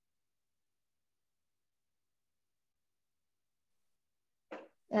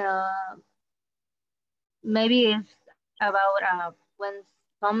 Maybe it's about when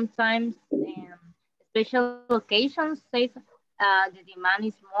sometimes special occasions say the demand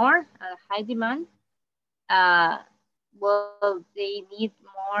is more high demand. Well, they need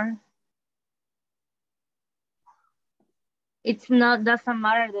more. It's not doesn't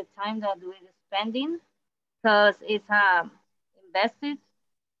matter the time that we're spending because it's invested.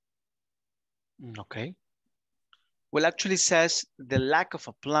 Okay. Well, actually says the lack of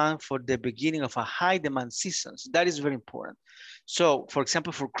a plan for the beginning of a high demand seasons. That is very important. So for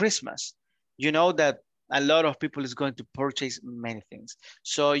example, for Christmas, you know that a lot of people is going to purchase many things.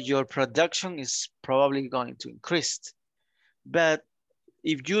 So your production is probably going to increase. But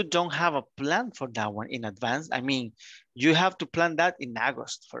if you don't have a plan for that one in advance, I mean, you have to plan that in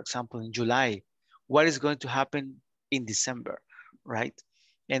August, for example, in July, what is going to happen in December, right?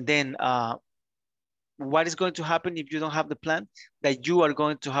 And then what is going to happen if you don't have the plan? That you are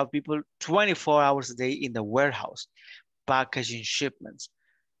going to have people 24 hours a day in the warehouse, packaging shipments.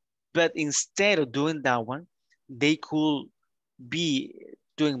 But instead of doing that one, they could be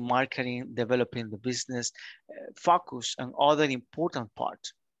doing marketing, developing the business, focus on other important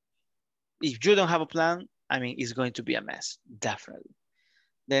parts. If you don't have a plan, I mean, it's going to be a mess, definitely.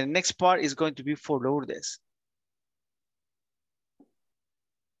 The next part is going to be for Lourdes.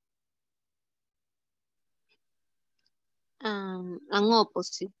 An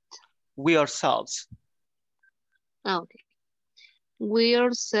opposite. We ourselves. Okay. We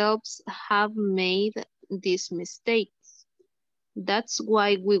ourselves have made these mistakes. That's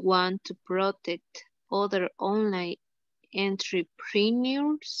why we want to protect other online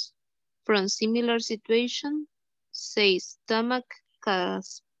entrepreneurs from similar situations, says Tomasz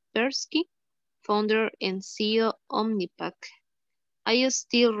Kaspersky, founder and CEO Omnipack. I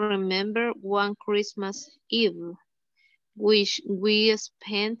still remember one Christmas Eve, which we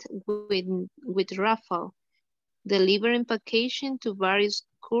spent with Rafael, delivering packaging to various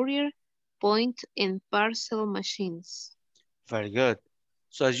courier, point, and parcel machines. Very good.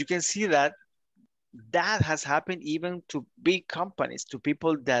 So as you can see that has happened even to big companies, to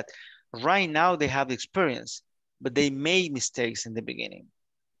people that right now they have experience, but they made mistakes in the beginning,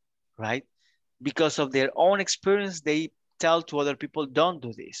 right? Because of their own experience, they tell to other people, don't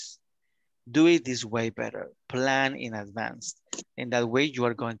do this. Do it this way better. Plan in advance. And that way you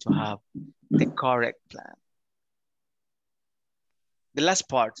are going to have the correct plan. The last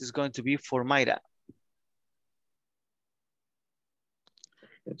part is going to be for Mayra.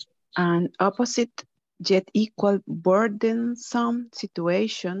 An opposite yet equal burdensome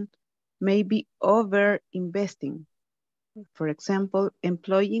situation may be over-investing. For example,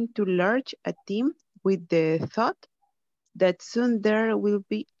 employing too large a team with the thought that soon there will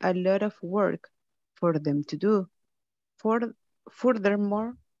be a lot of work for them to do.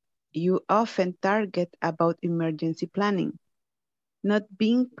 Furthermore, you often target about emergency planning, not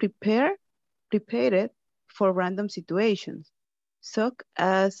being prepared for random situations, such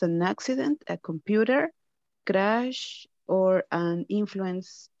as an accident, a computer crash, or an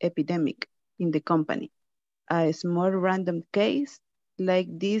influence epidemic in the company. A small random case like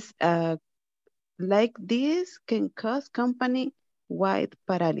this can cause company-wide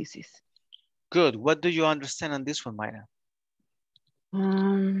paralysis. Good. What do you understand on this one, Mayra?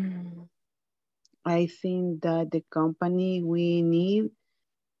 I think that the company we need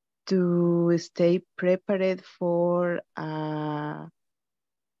to stay prepared for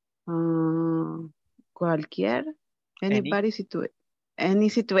any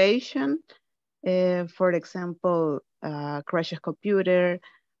situation. For example, crash a computer,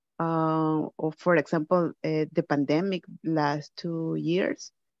 or for example, the pandemic last 2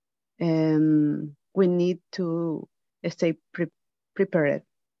 years. We need to stay prepared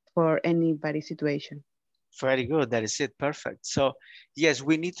for anybody situation. Very good. That is it. Perfect. So yes,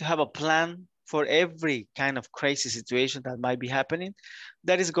 we need to have a plan for every kind of crazy situation that might be happening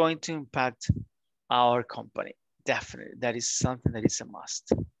that is going to impact our company. Definitely. That is something that is a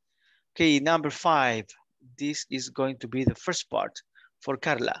must. Okay, number 5. This is going to be the first part for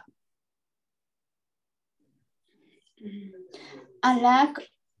Carla. A lack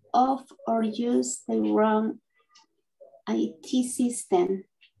of or use the wrong IT system.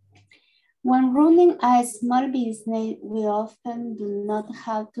 When running a small business, we often do not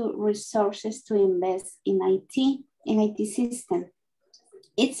have the resources to invest in IT system.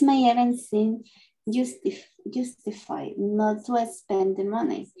 It may even seem justified not to spend the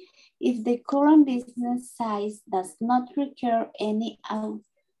money if the current business size does not require any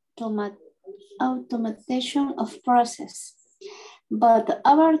automation of process. But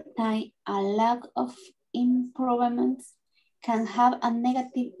over time, a lack of improvements can have a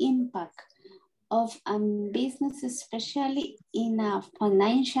negative impact of a business, especially in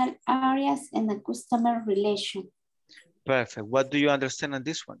financial areas and a customer relation. Perfect. What do you understand on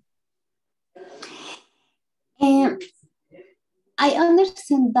this one? I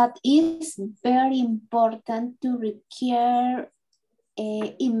understand that it's very important to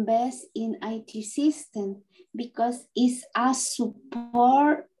invest in IT system because it's a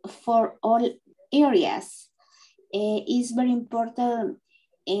support for all areas. It's very important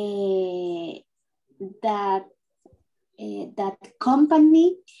that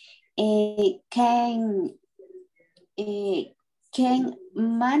company can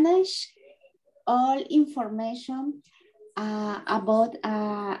manage all information about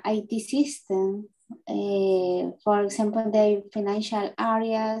IT system. For example, the financial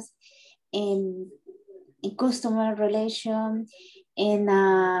areas and customer relation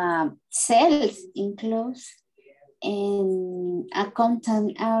and sales includes in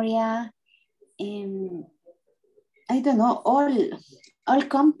accountant area, and I don't know, all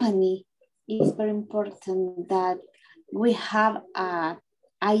company is very important that we have a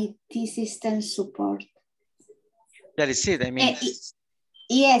IT system support. That is it. I mean,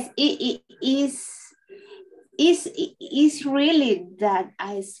 yes, it is really that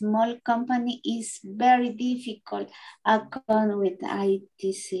a small company is very difficult account with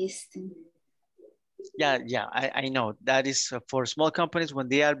IT system. Yeah, I know. That is for small companies when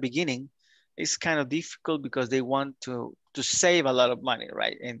they are beginning, it's kind of difficult because they want to save a lot of money,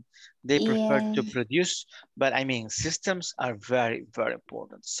 right? And they prefer to produce, but I mean, systems are very, very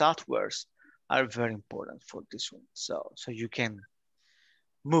important. Softwares are very important for this one. So you can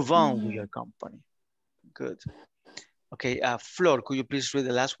move on with your company. Good. Okay, Flor, could you please read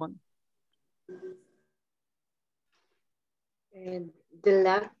the last one? The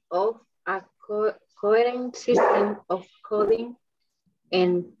lack of a coherent system of coding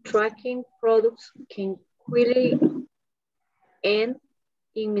and tracking products can quickly end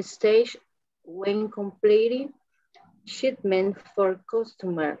in mistakes when completing shipment for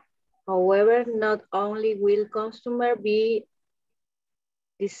customer. However, not only will customer be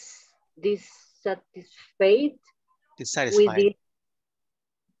dissatisfied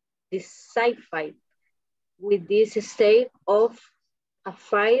with this state of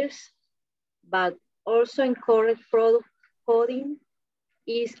affairs, but also incorrect product coding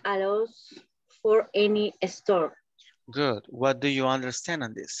is allowed for any store. Good. What do you understand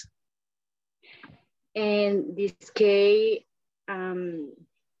on this? In this case,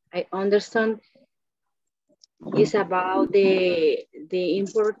 I understand is about the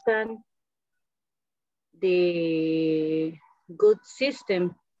important, the good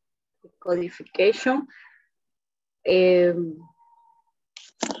system codification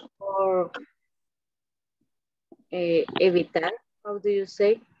for evitar, how do you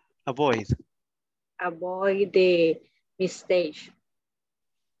say? Avoid. Avoid the mistake.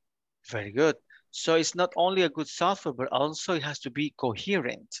 Very good. So it's not only a good software, but also it has to be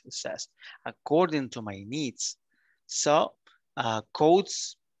coherent, it says, according to my needs. So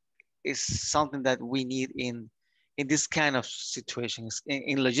codes is something that we need in this kind of situations.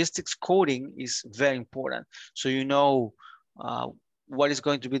 In logistics, coding is very important. So you know what is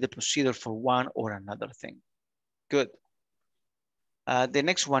going to be the procedure for one or another thing. Good. The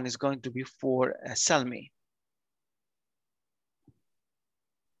next one is going to be for Salmi.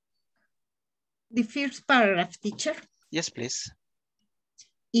 The first paragraph, teacher. Yes, please.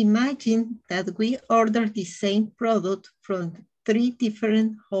 Imagine that we order the same product from 3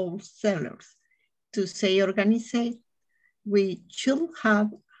 different wholesalers. To say organized, we should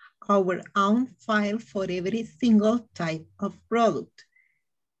have our own file for every single type of product.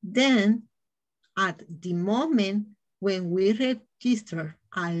 Then, at the moment when we register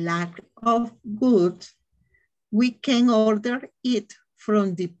a lack of goods, we can order it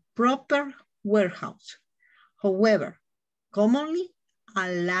from the proper warehouse. However, commonly, a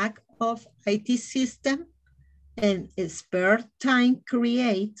lack of IT system and spare time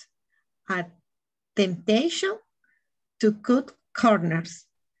create a temptation to cut corners.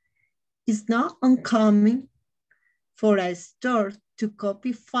 It's not uncommon for a store to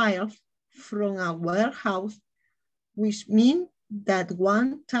copy files from a warehouse, which means that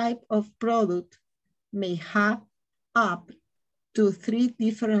one type of product may have up to 3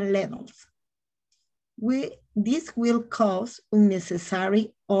 different levels. This will cause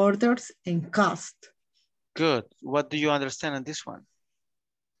unnecessary orders and cost. Good. What do you understand on this one?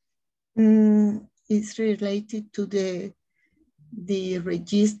 It's related to the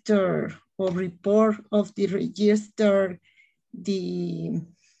register or report of the register, the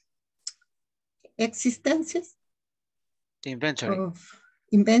existences. The inventory. Of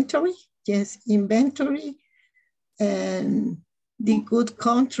inventory, yes, inventory, and the good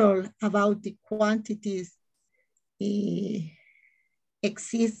control about the quantities really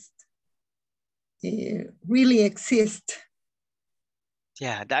exist.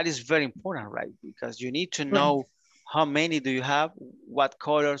 Yeah, that is very important, right? Because you need to know how many do you have, what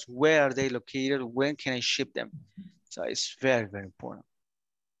colors, where are they located, when can I ship them? So it's very, very important.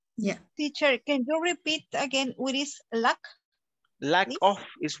 Yeah. Teacher, can you repeat again what is lack? Lack of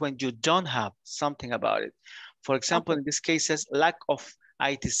is when you don't have something about it. For example, in this case, says lack of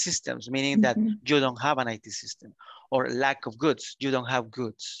IT systems, meaning that you don't have an IT system, or lack of goods, you don't have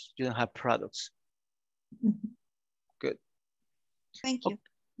goods, you don't have products. Good. Thank you.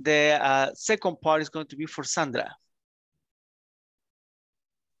 The second part is going to be for Sandra.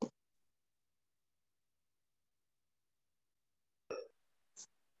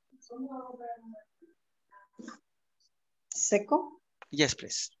 Second? Yes,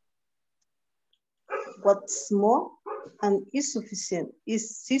 please. What's more and insufficient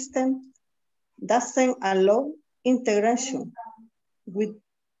is system doesn't allow integration with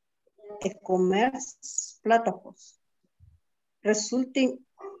e-commerce platforms, resulting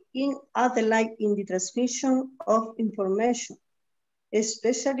in a delay in the transmission of information,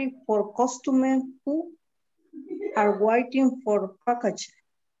 especially for customers who are waiting for package.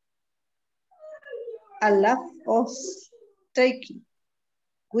 A lack of tracking,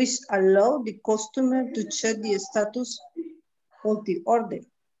 which allow the customer to check the status of the order.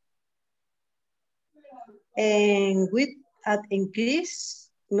 And with an increased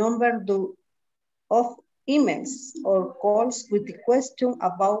number of emails or calls with the question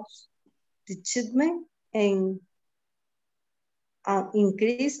about the shipment and an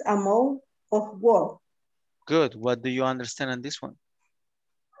increased amount of work. Good. What do you understand on this one?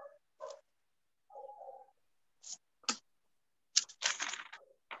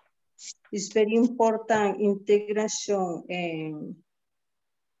 It's very important integration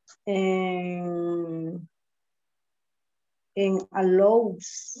and and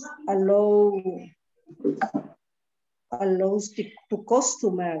allows to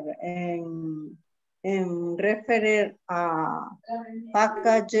customer and refer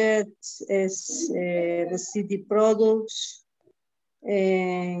packages as receipt products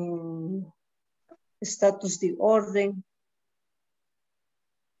and status the order.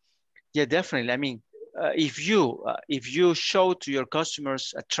 Yeah, definitely. I mean, if you show to your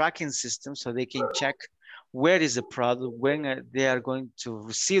customers a tracking system so they can check where is the product, when they are going to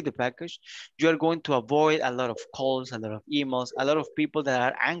receive the package, you are going to avoid a lot of calls, a lot of emails, a lot of people that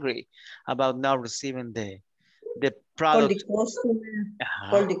are angry about not receiving the product. Call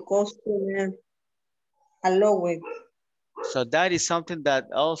the customer, allow it. So that is something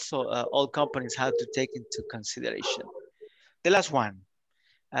that also all companies have to take into consideration. The last one,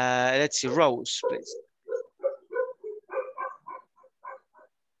 let's see, Rose, please.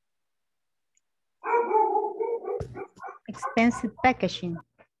 Expensive packaging.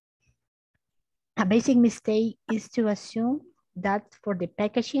 A basic mistake is to assume that for the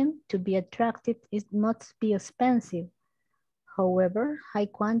packaging to be attractive, it must be expensive. However,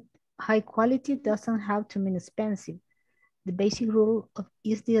 high quality doesn't have to mean expensive. The basic rule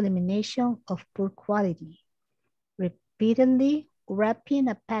is the elimination of poor quality. Repeatedly wrapping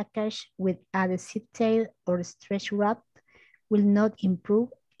a package with adhesive tape or stretch wrap will not improve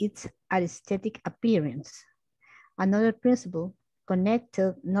its aesthetic appearance. Another principle,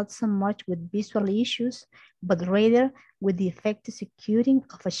 connected not so much with visual issues, but rather with the effective securing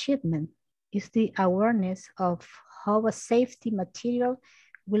of a shipment, is the awareness of how a safety material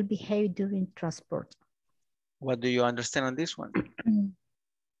will behave during transport. What do you understand on this one?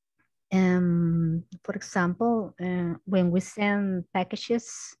 For example, when we send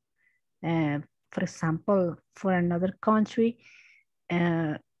packages, for example, for another country,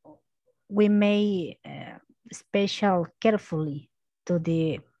 we may special carefully to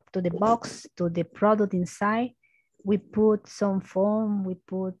the box, to the product inside. We put some foam, we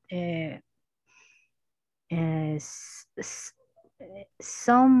put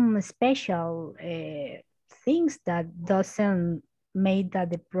some special things that doesn't make that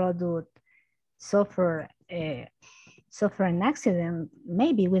the product suffer an accident.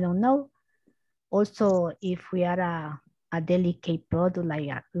 Maybe, we don't know. Also, if we are a delicate product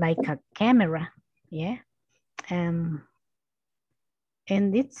like a camera, yeah. And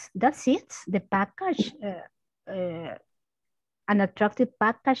that's it. The package, an attractive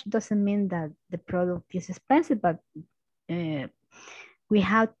package doesn't mean that the product is expensive, but we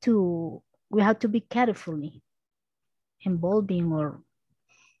have to be carefully involving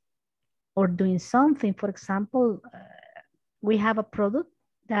or doing something. For example, we have a product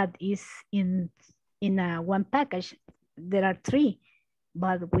that is in one package. There are 3,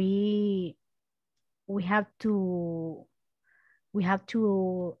 but we have to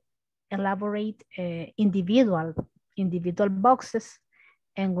elaborate individual boxes,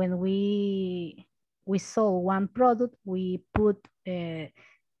 and when we sold one product, we put the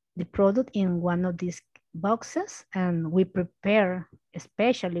product in one of these boxes, and we prepare,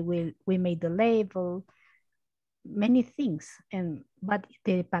 especially we made the label, many things, but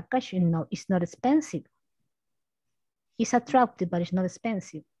the packaging is not expensive. It's attractive, but it's not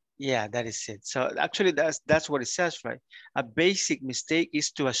expensive. Yeah, that is it. So actually that's what it says, right? A basic mistake is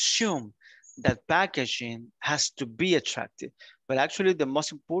to assume that packaging has to be attractive, but actually the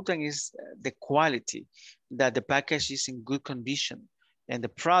most important is the quality, that the package is in good condition and the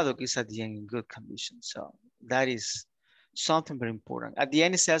product is at the end in good condition. So that is something very important. At the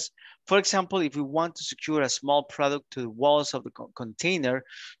end it says, for example, if we want to secure a small product to the walls of the container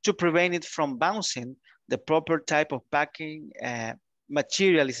to prevent it from bouncing, the proper type of packing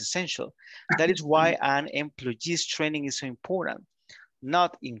material is essential. That is why an employee's training is so important.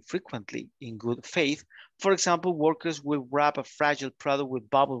 Not infrequently, in good faith, for example, workers will wrap a fragile product with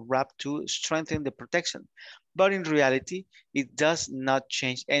bubble wrap to strengthen the protection. But in reality, it does not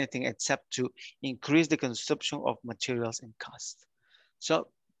change anything except to increase the consumption of materials and cost. So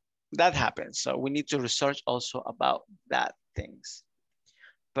that happens. So we need to research also about that things.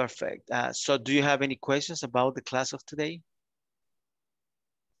 Perfect. So do you have any questions about the class of today?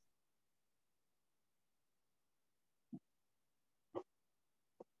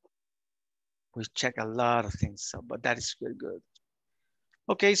 We check a lot of things, so, but that is very good.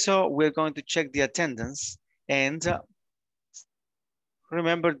 Okay, so we're going to check the attendance, and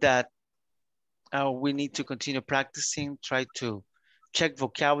remember that we need to continue practicing, try to check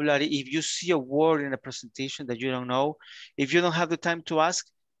vocabulary. If you see a word in a presentation that you don't know, if you don't have the time to ask,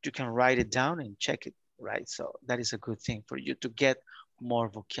 you can write it down and check it, right? So that is a good thing for you to get more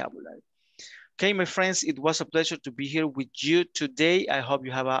vocabulary. Okay, my friends, it was a pleasure to be here with you today. I hope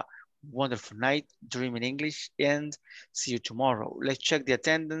you have a wonderful night, dream in English, and see you tomorrow. Let's check the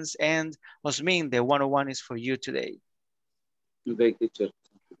attendance, and Osmin, the 101 is for you today. Okay, teacher.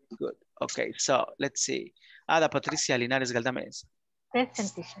 Good. Okay, so let's see. Ada Patricia Linares Galdames.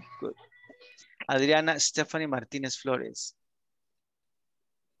 Present, teacher. Good. Adriana Stephanie Martinez Flores.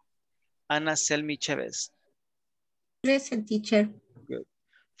 Ana Selmi Chévez. Present, teacher. Good.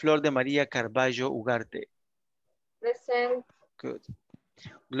 Flor de María Carballo Ugarte. Present. Good.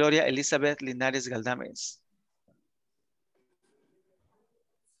 Gloria Elizabeth Linares Galdames.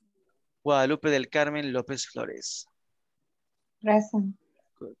 Guadalupe del Carmen López Flores. Present.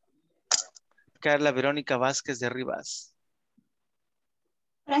 Good. Carla Verónica Vázquez de Rivas.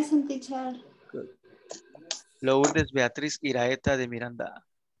 Present, teacher. Good. Lourdes Beatriz Iraeta de Miranda.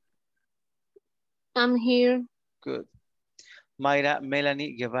 I'm here. Good. Mayra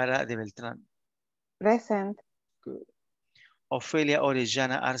Melanie Guevara de Beltrán. Present. Good. Ofelia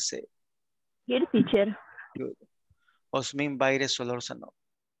Orellana Arce. Here, teacher. Good. Osmin Baire Solórzano.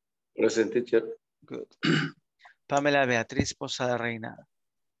 Present, teacher. Good. Pamela Beatriz Posada Reina.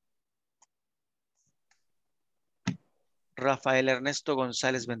 Rafael Ernesto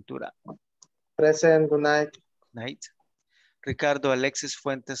González Ventura. Present, good night. Good night. Ricardo Alexis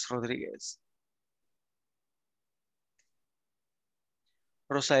Fuentes Rodríguez.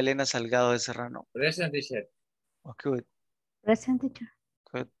 Rosa Elena Salgado de Serrano. Present, teacher. Oh, good. Present, teacher.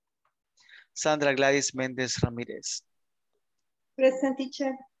 Good. Sandra Gladys Méndez Ramírez. Present,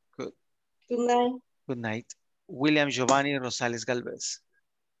 teacher. Good. Good night. Good night. William Giovanni Rosales Galvez.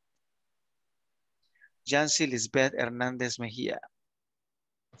 Yancy Lisbeth Hernández Mejía.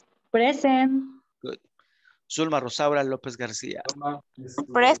 Present. Good. Zulma Rosaura López García.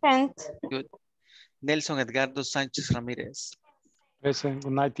 Present. Good. Nelson Edgardo Sánchez Ramírez. Present.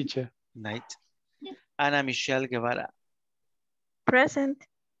 Good night, teacher. Good night. Ana Michelle Guevara. Present.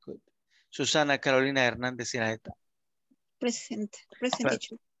 Good. Susana Carolina Hernández Iraeta. Present. Present, Present.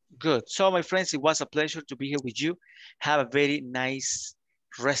 teacher. Good. So, my friends, it was a pleasure to be here with you. Have a very nice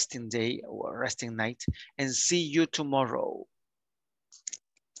resting day or resting night, and see you tomorrow.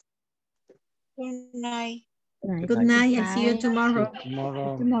 Good night. Good night and see you tomorrow.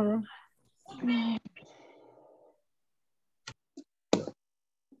 Tomorrow. Tomorrow.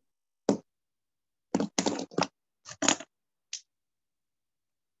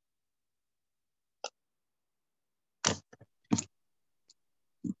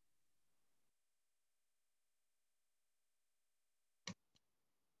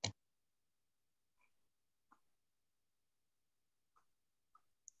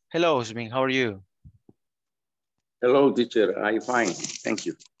 Hello, Osmin. How are you? Hello, teacher. I'm fine. Thank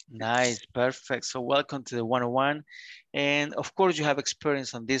you. Nice. Perfect. So welcome to the 101. And of course, you have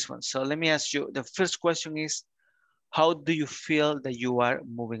experience on this one. So let me ask you, the first question is, how do you feel that you are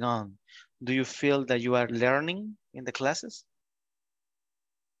moving on? Do you feel that you are learning in the classes?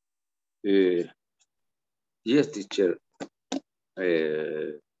 Yes, teacher.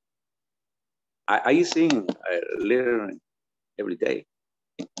 I think I learn every day.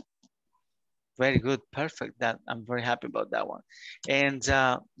 Very good. Perfect. That I'm very happy about that one. And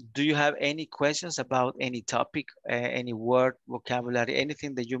do you have any questions about any topic, any word, vocabulary,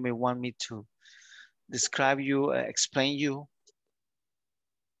 anything that you may want me to describe you, explain you?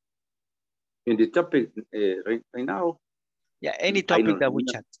 In the topic right now? Yeah, any topic that we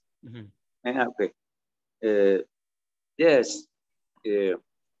chat. Okay. Yes.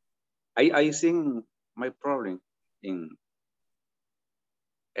 I think my problem in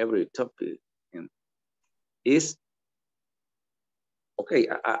every topic is okay.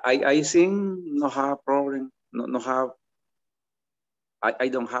 I think no have problem. No have. I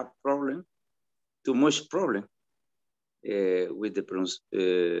don't have problem. Too much problem with the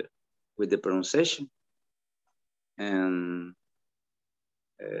pronunciation and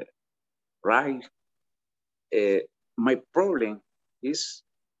right. My problem is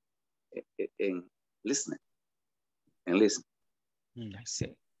in listening and listen. I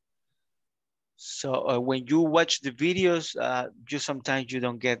see. So when you watch the videos, sometimes you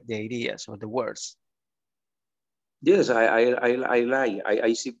don't get the ideas or the words. Yes, I like.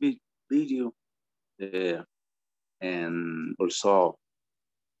 I see video, and also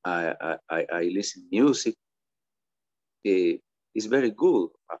I listen music. It's very good.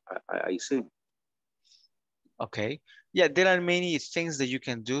 I think. Okay. Yeah, there are many things that you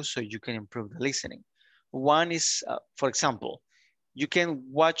can do so you can improve the listening. One is, for example, you can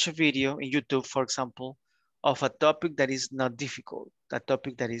watch a video in YouTube, for example, of a topic that is not difficult, a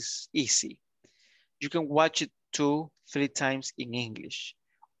topic that is easy. You can watch it 2-3 times in English,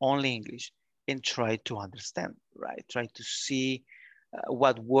 only English. and try to understand, right? Try to see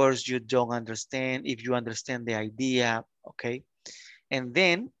what words you don't understand, if you understand the idea, okay? And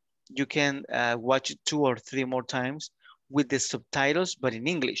then you can watch it 2 or 3 more times with the subtitles, but in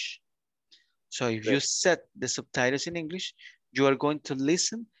English. So if you set the subtitles in English, you are going to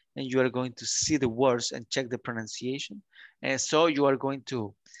listen and you are going to see the words and check the pronunciation. And so you are going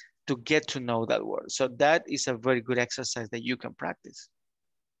to get to know that word. So that is a very good exercise that you can practice.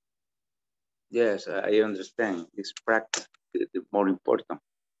 Yes, I understand. It's practice, the more important.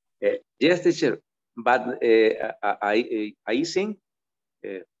 Yes, teacher, but I think,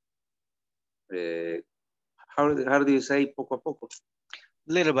 how do you say poco a poco?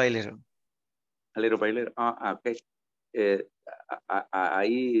 Little by little. A little by little. Okay.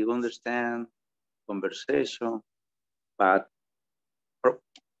 I understand conversation, but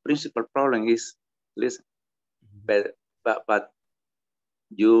principal problem is listen. But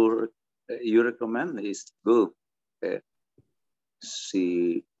you recommend is good.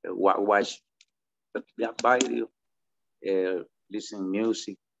 See, watch video, listen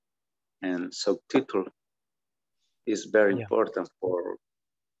music, and subtitle is very important for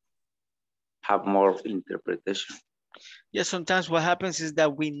have more interpretation. Yeah, sometimes what happens is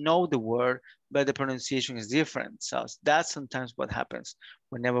that we know the word, but the pronunciation is different. So that's sometimes what happens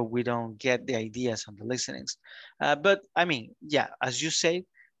whenever we don't get the ideas on the listenings. But I mean, yeah, as you say,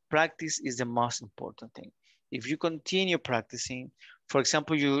 practice is the most important thing. If you continue practicing, for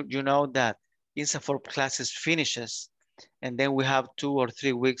example, you know that INSAFORP classes finishes, and then we have 2 or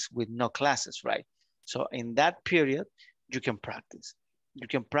 3 weeks with no classes, right? So in that period, you can practice. You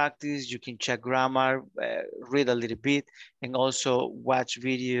can practice, you can check grammar, read a little bit, and also watch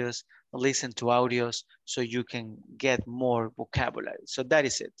videos, listen to audios, so you can get more vocabulary. So that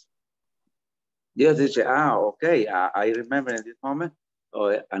is it. Yes, teacher. Okay. I remember at this moment,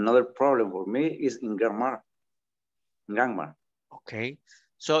 another problem for me is in grammar. Grammar. Okay.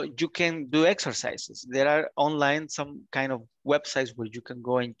 So you can do exercises. There are online some kind of websites where you can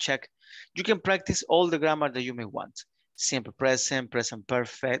go and check. You can practice all the grammar that you may want. Simple present, present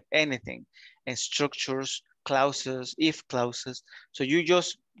perfect, anything. And structures, clauses, if clauses. So you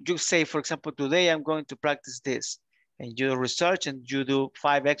say, for example, today I'm going to practice this. And you research and you do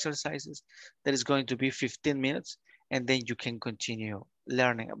 5 exercises. That is going to be 15 minutes. And then you can continue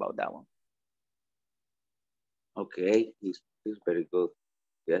learning about that one. Okay, it's very good.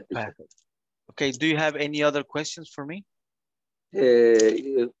 Yeah. Perfect. Okay, do you have any other questions for me?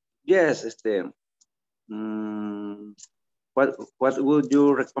 Yes, what would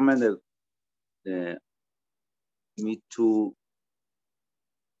you recommend me to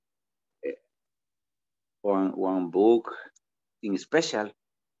one book in special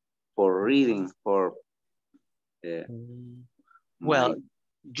for reading for well,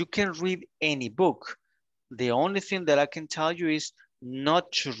 you can read any book. The only thing that I can tell you is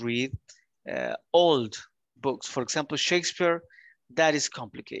not to read old books. For example, Shakespeare, that is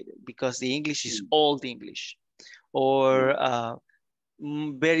complicated because the English is old English, or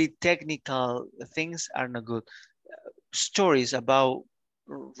very technical things are not good. Stories about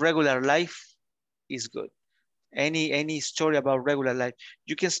regular life is good. Any story about regular life,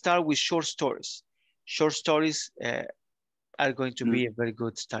 you can start with short stories. Short stories are going to be a very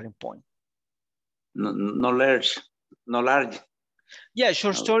good starting point. No large. Yeah,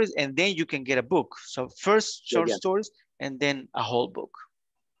 short stories, and then you can get a book. So first short stories, and then a whole book.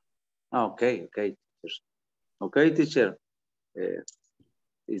 Okay, teacher.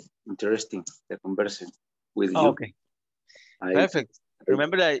 It's interesting, the conversation with you. Okay, perfect.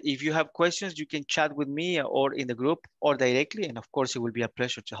 Remember that if you have questions, you can chat with me or in the group or directly, and of course, it will be a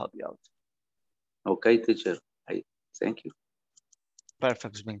pleasure to help you out. Okay, teacher. Thank you.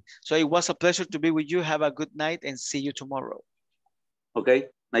 Perfect, Sven. So it was a pleasure to be with you. Have a good night and see you tomorrow. Okay,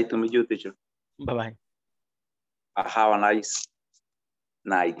 nice to meet you, teacher. Bye-bye. Have a nice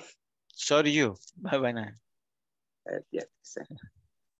night. So do you. Bye-bye now. Yes.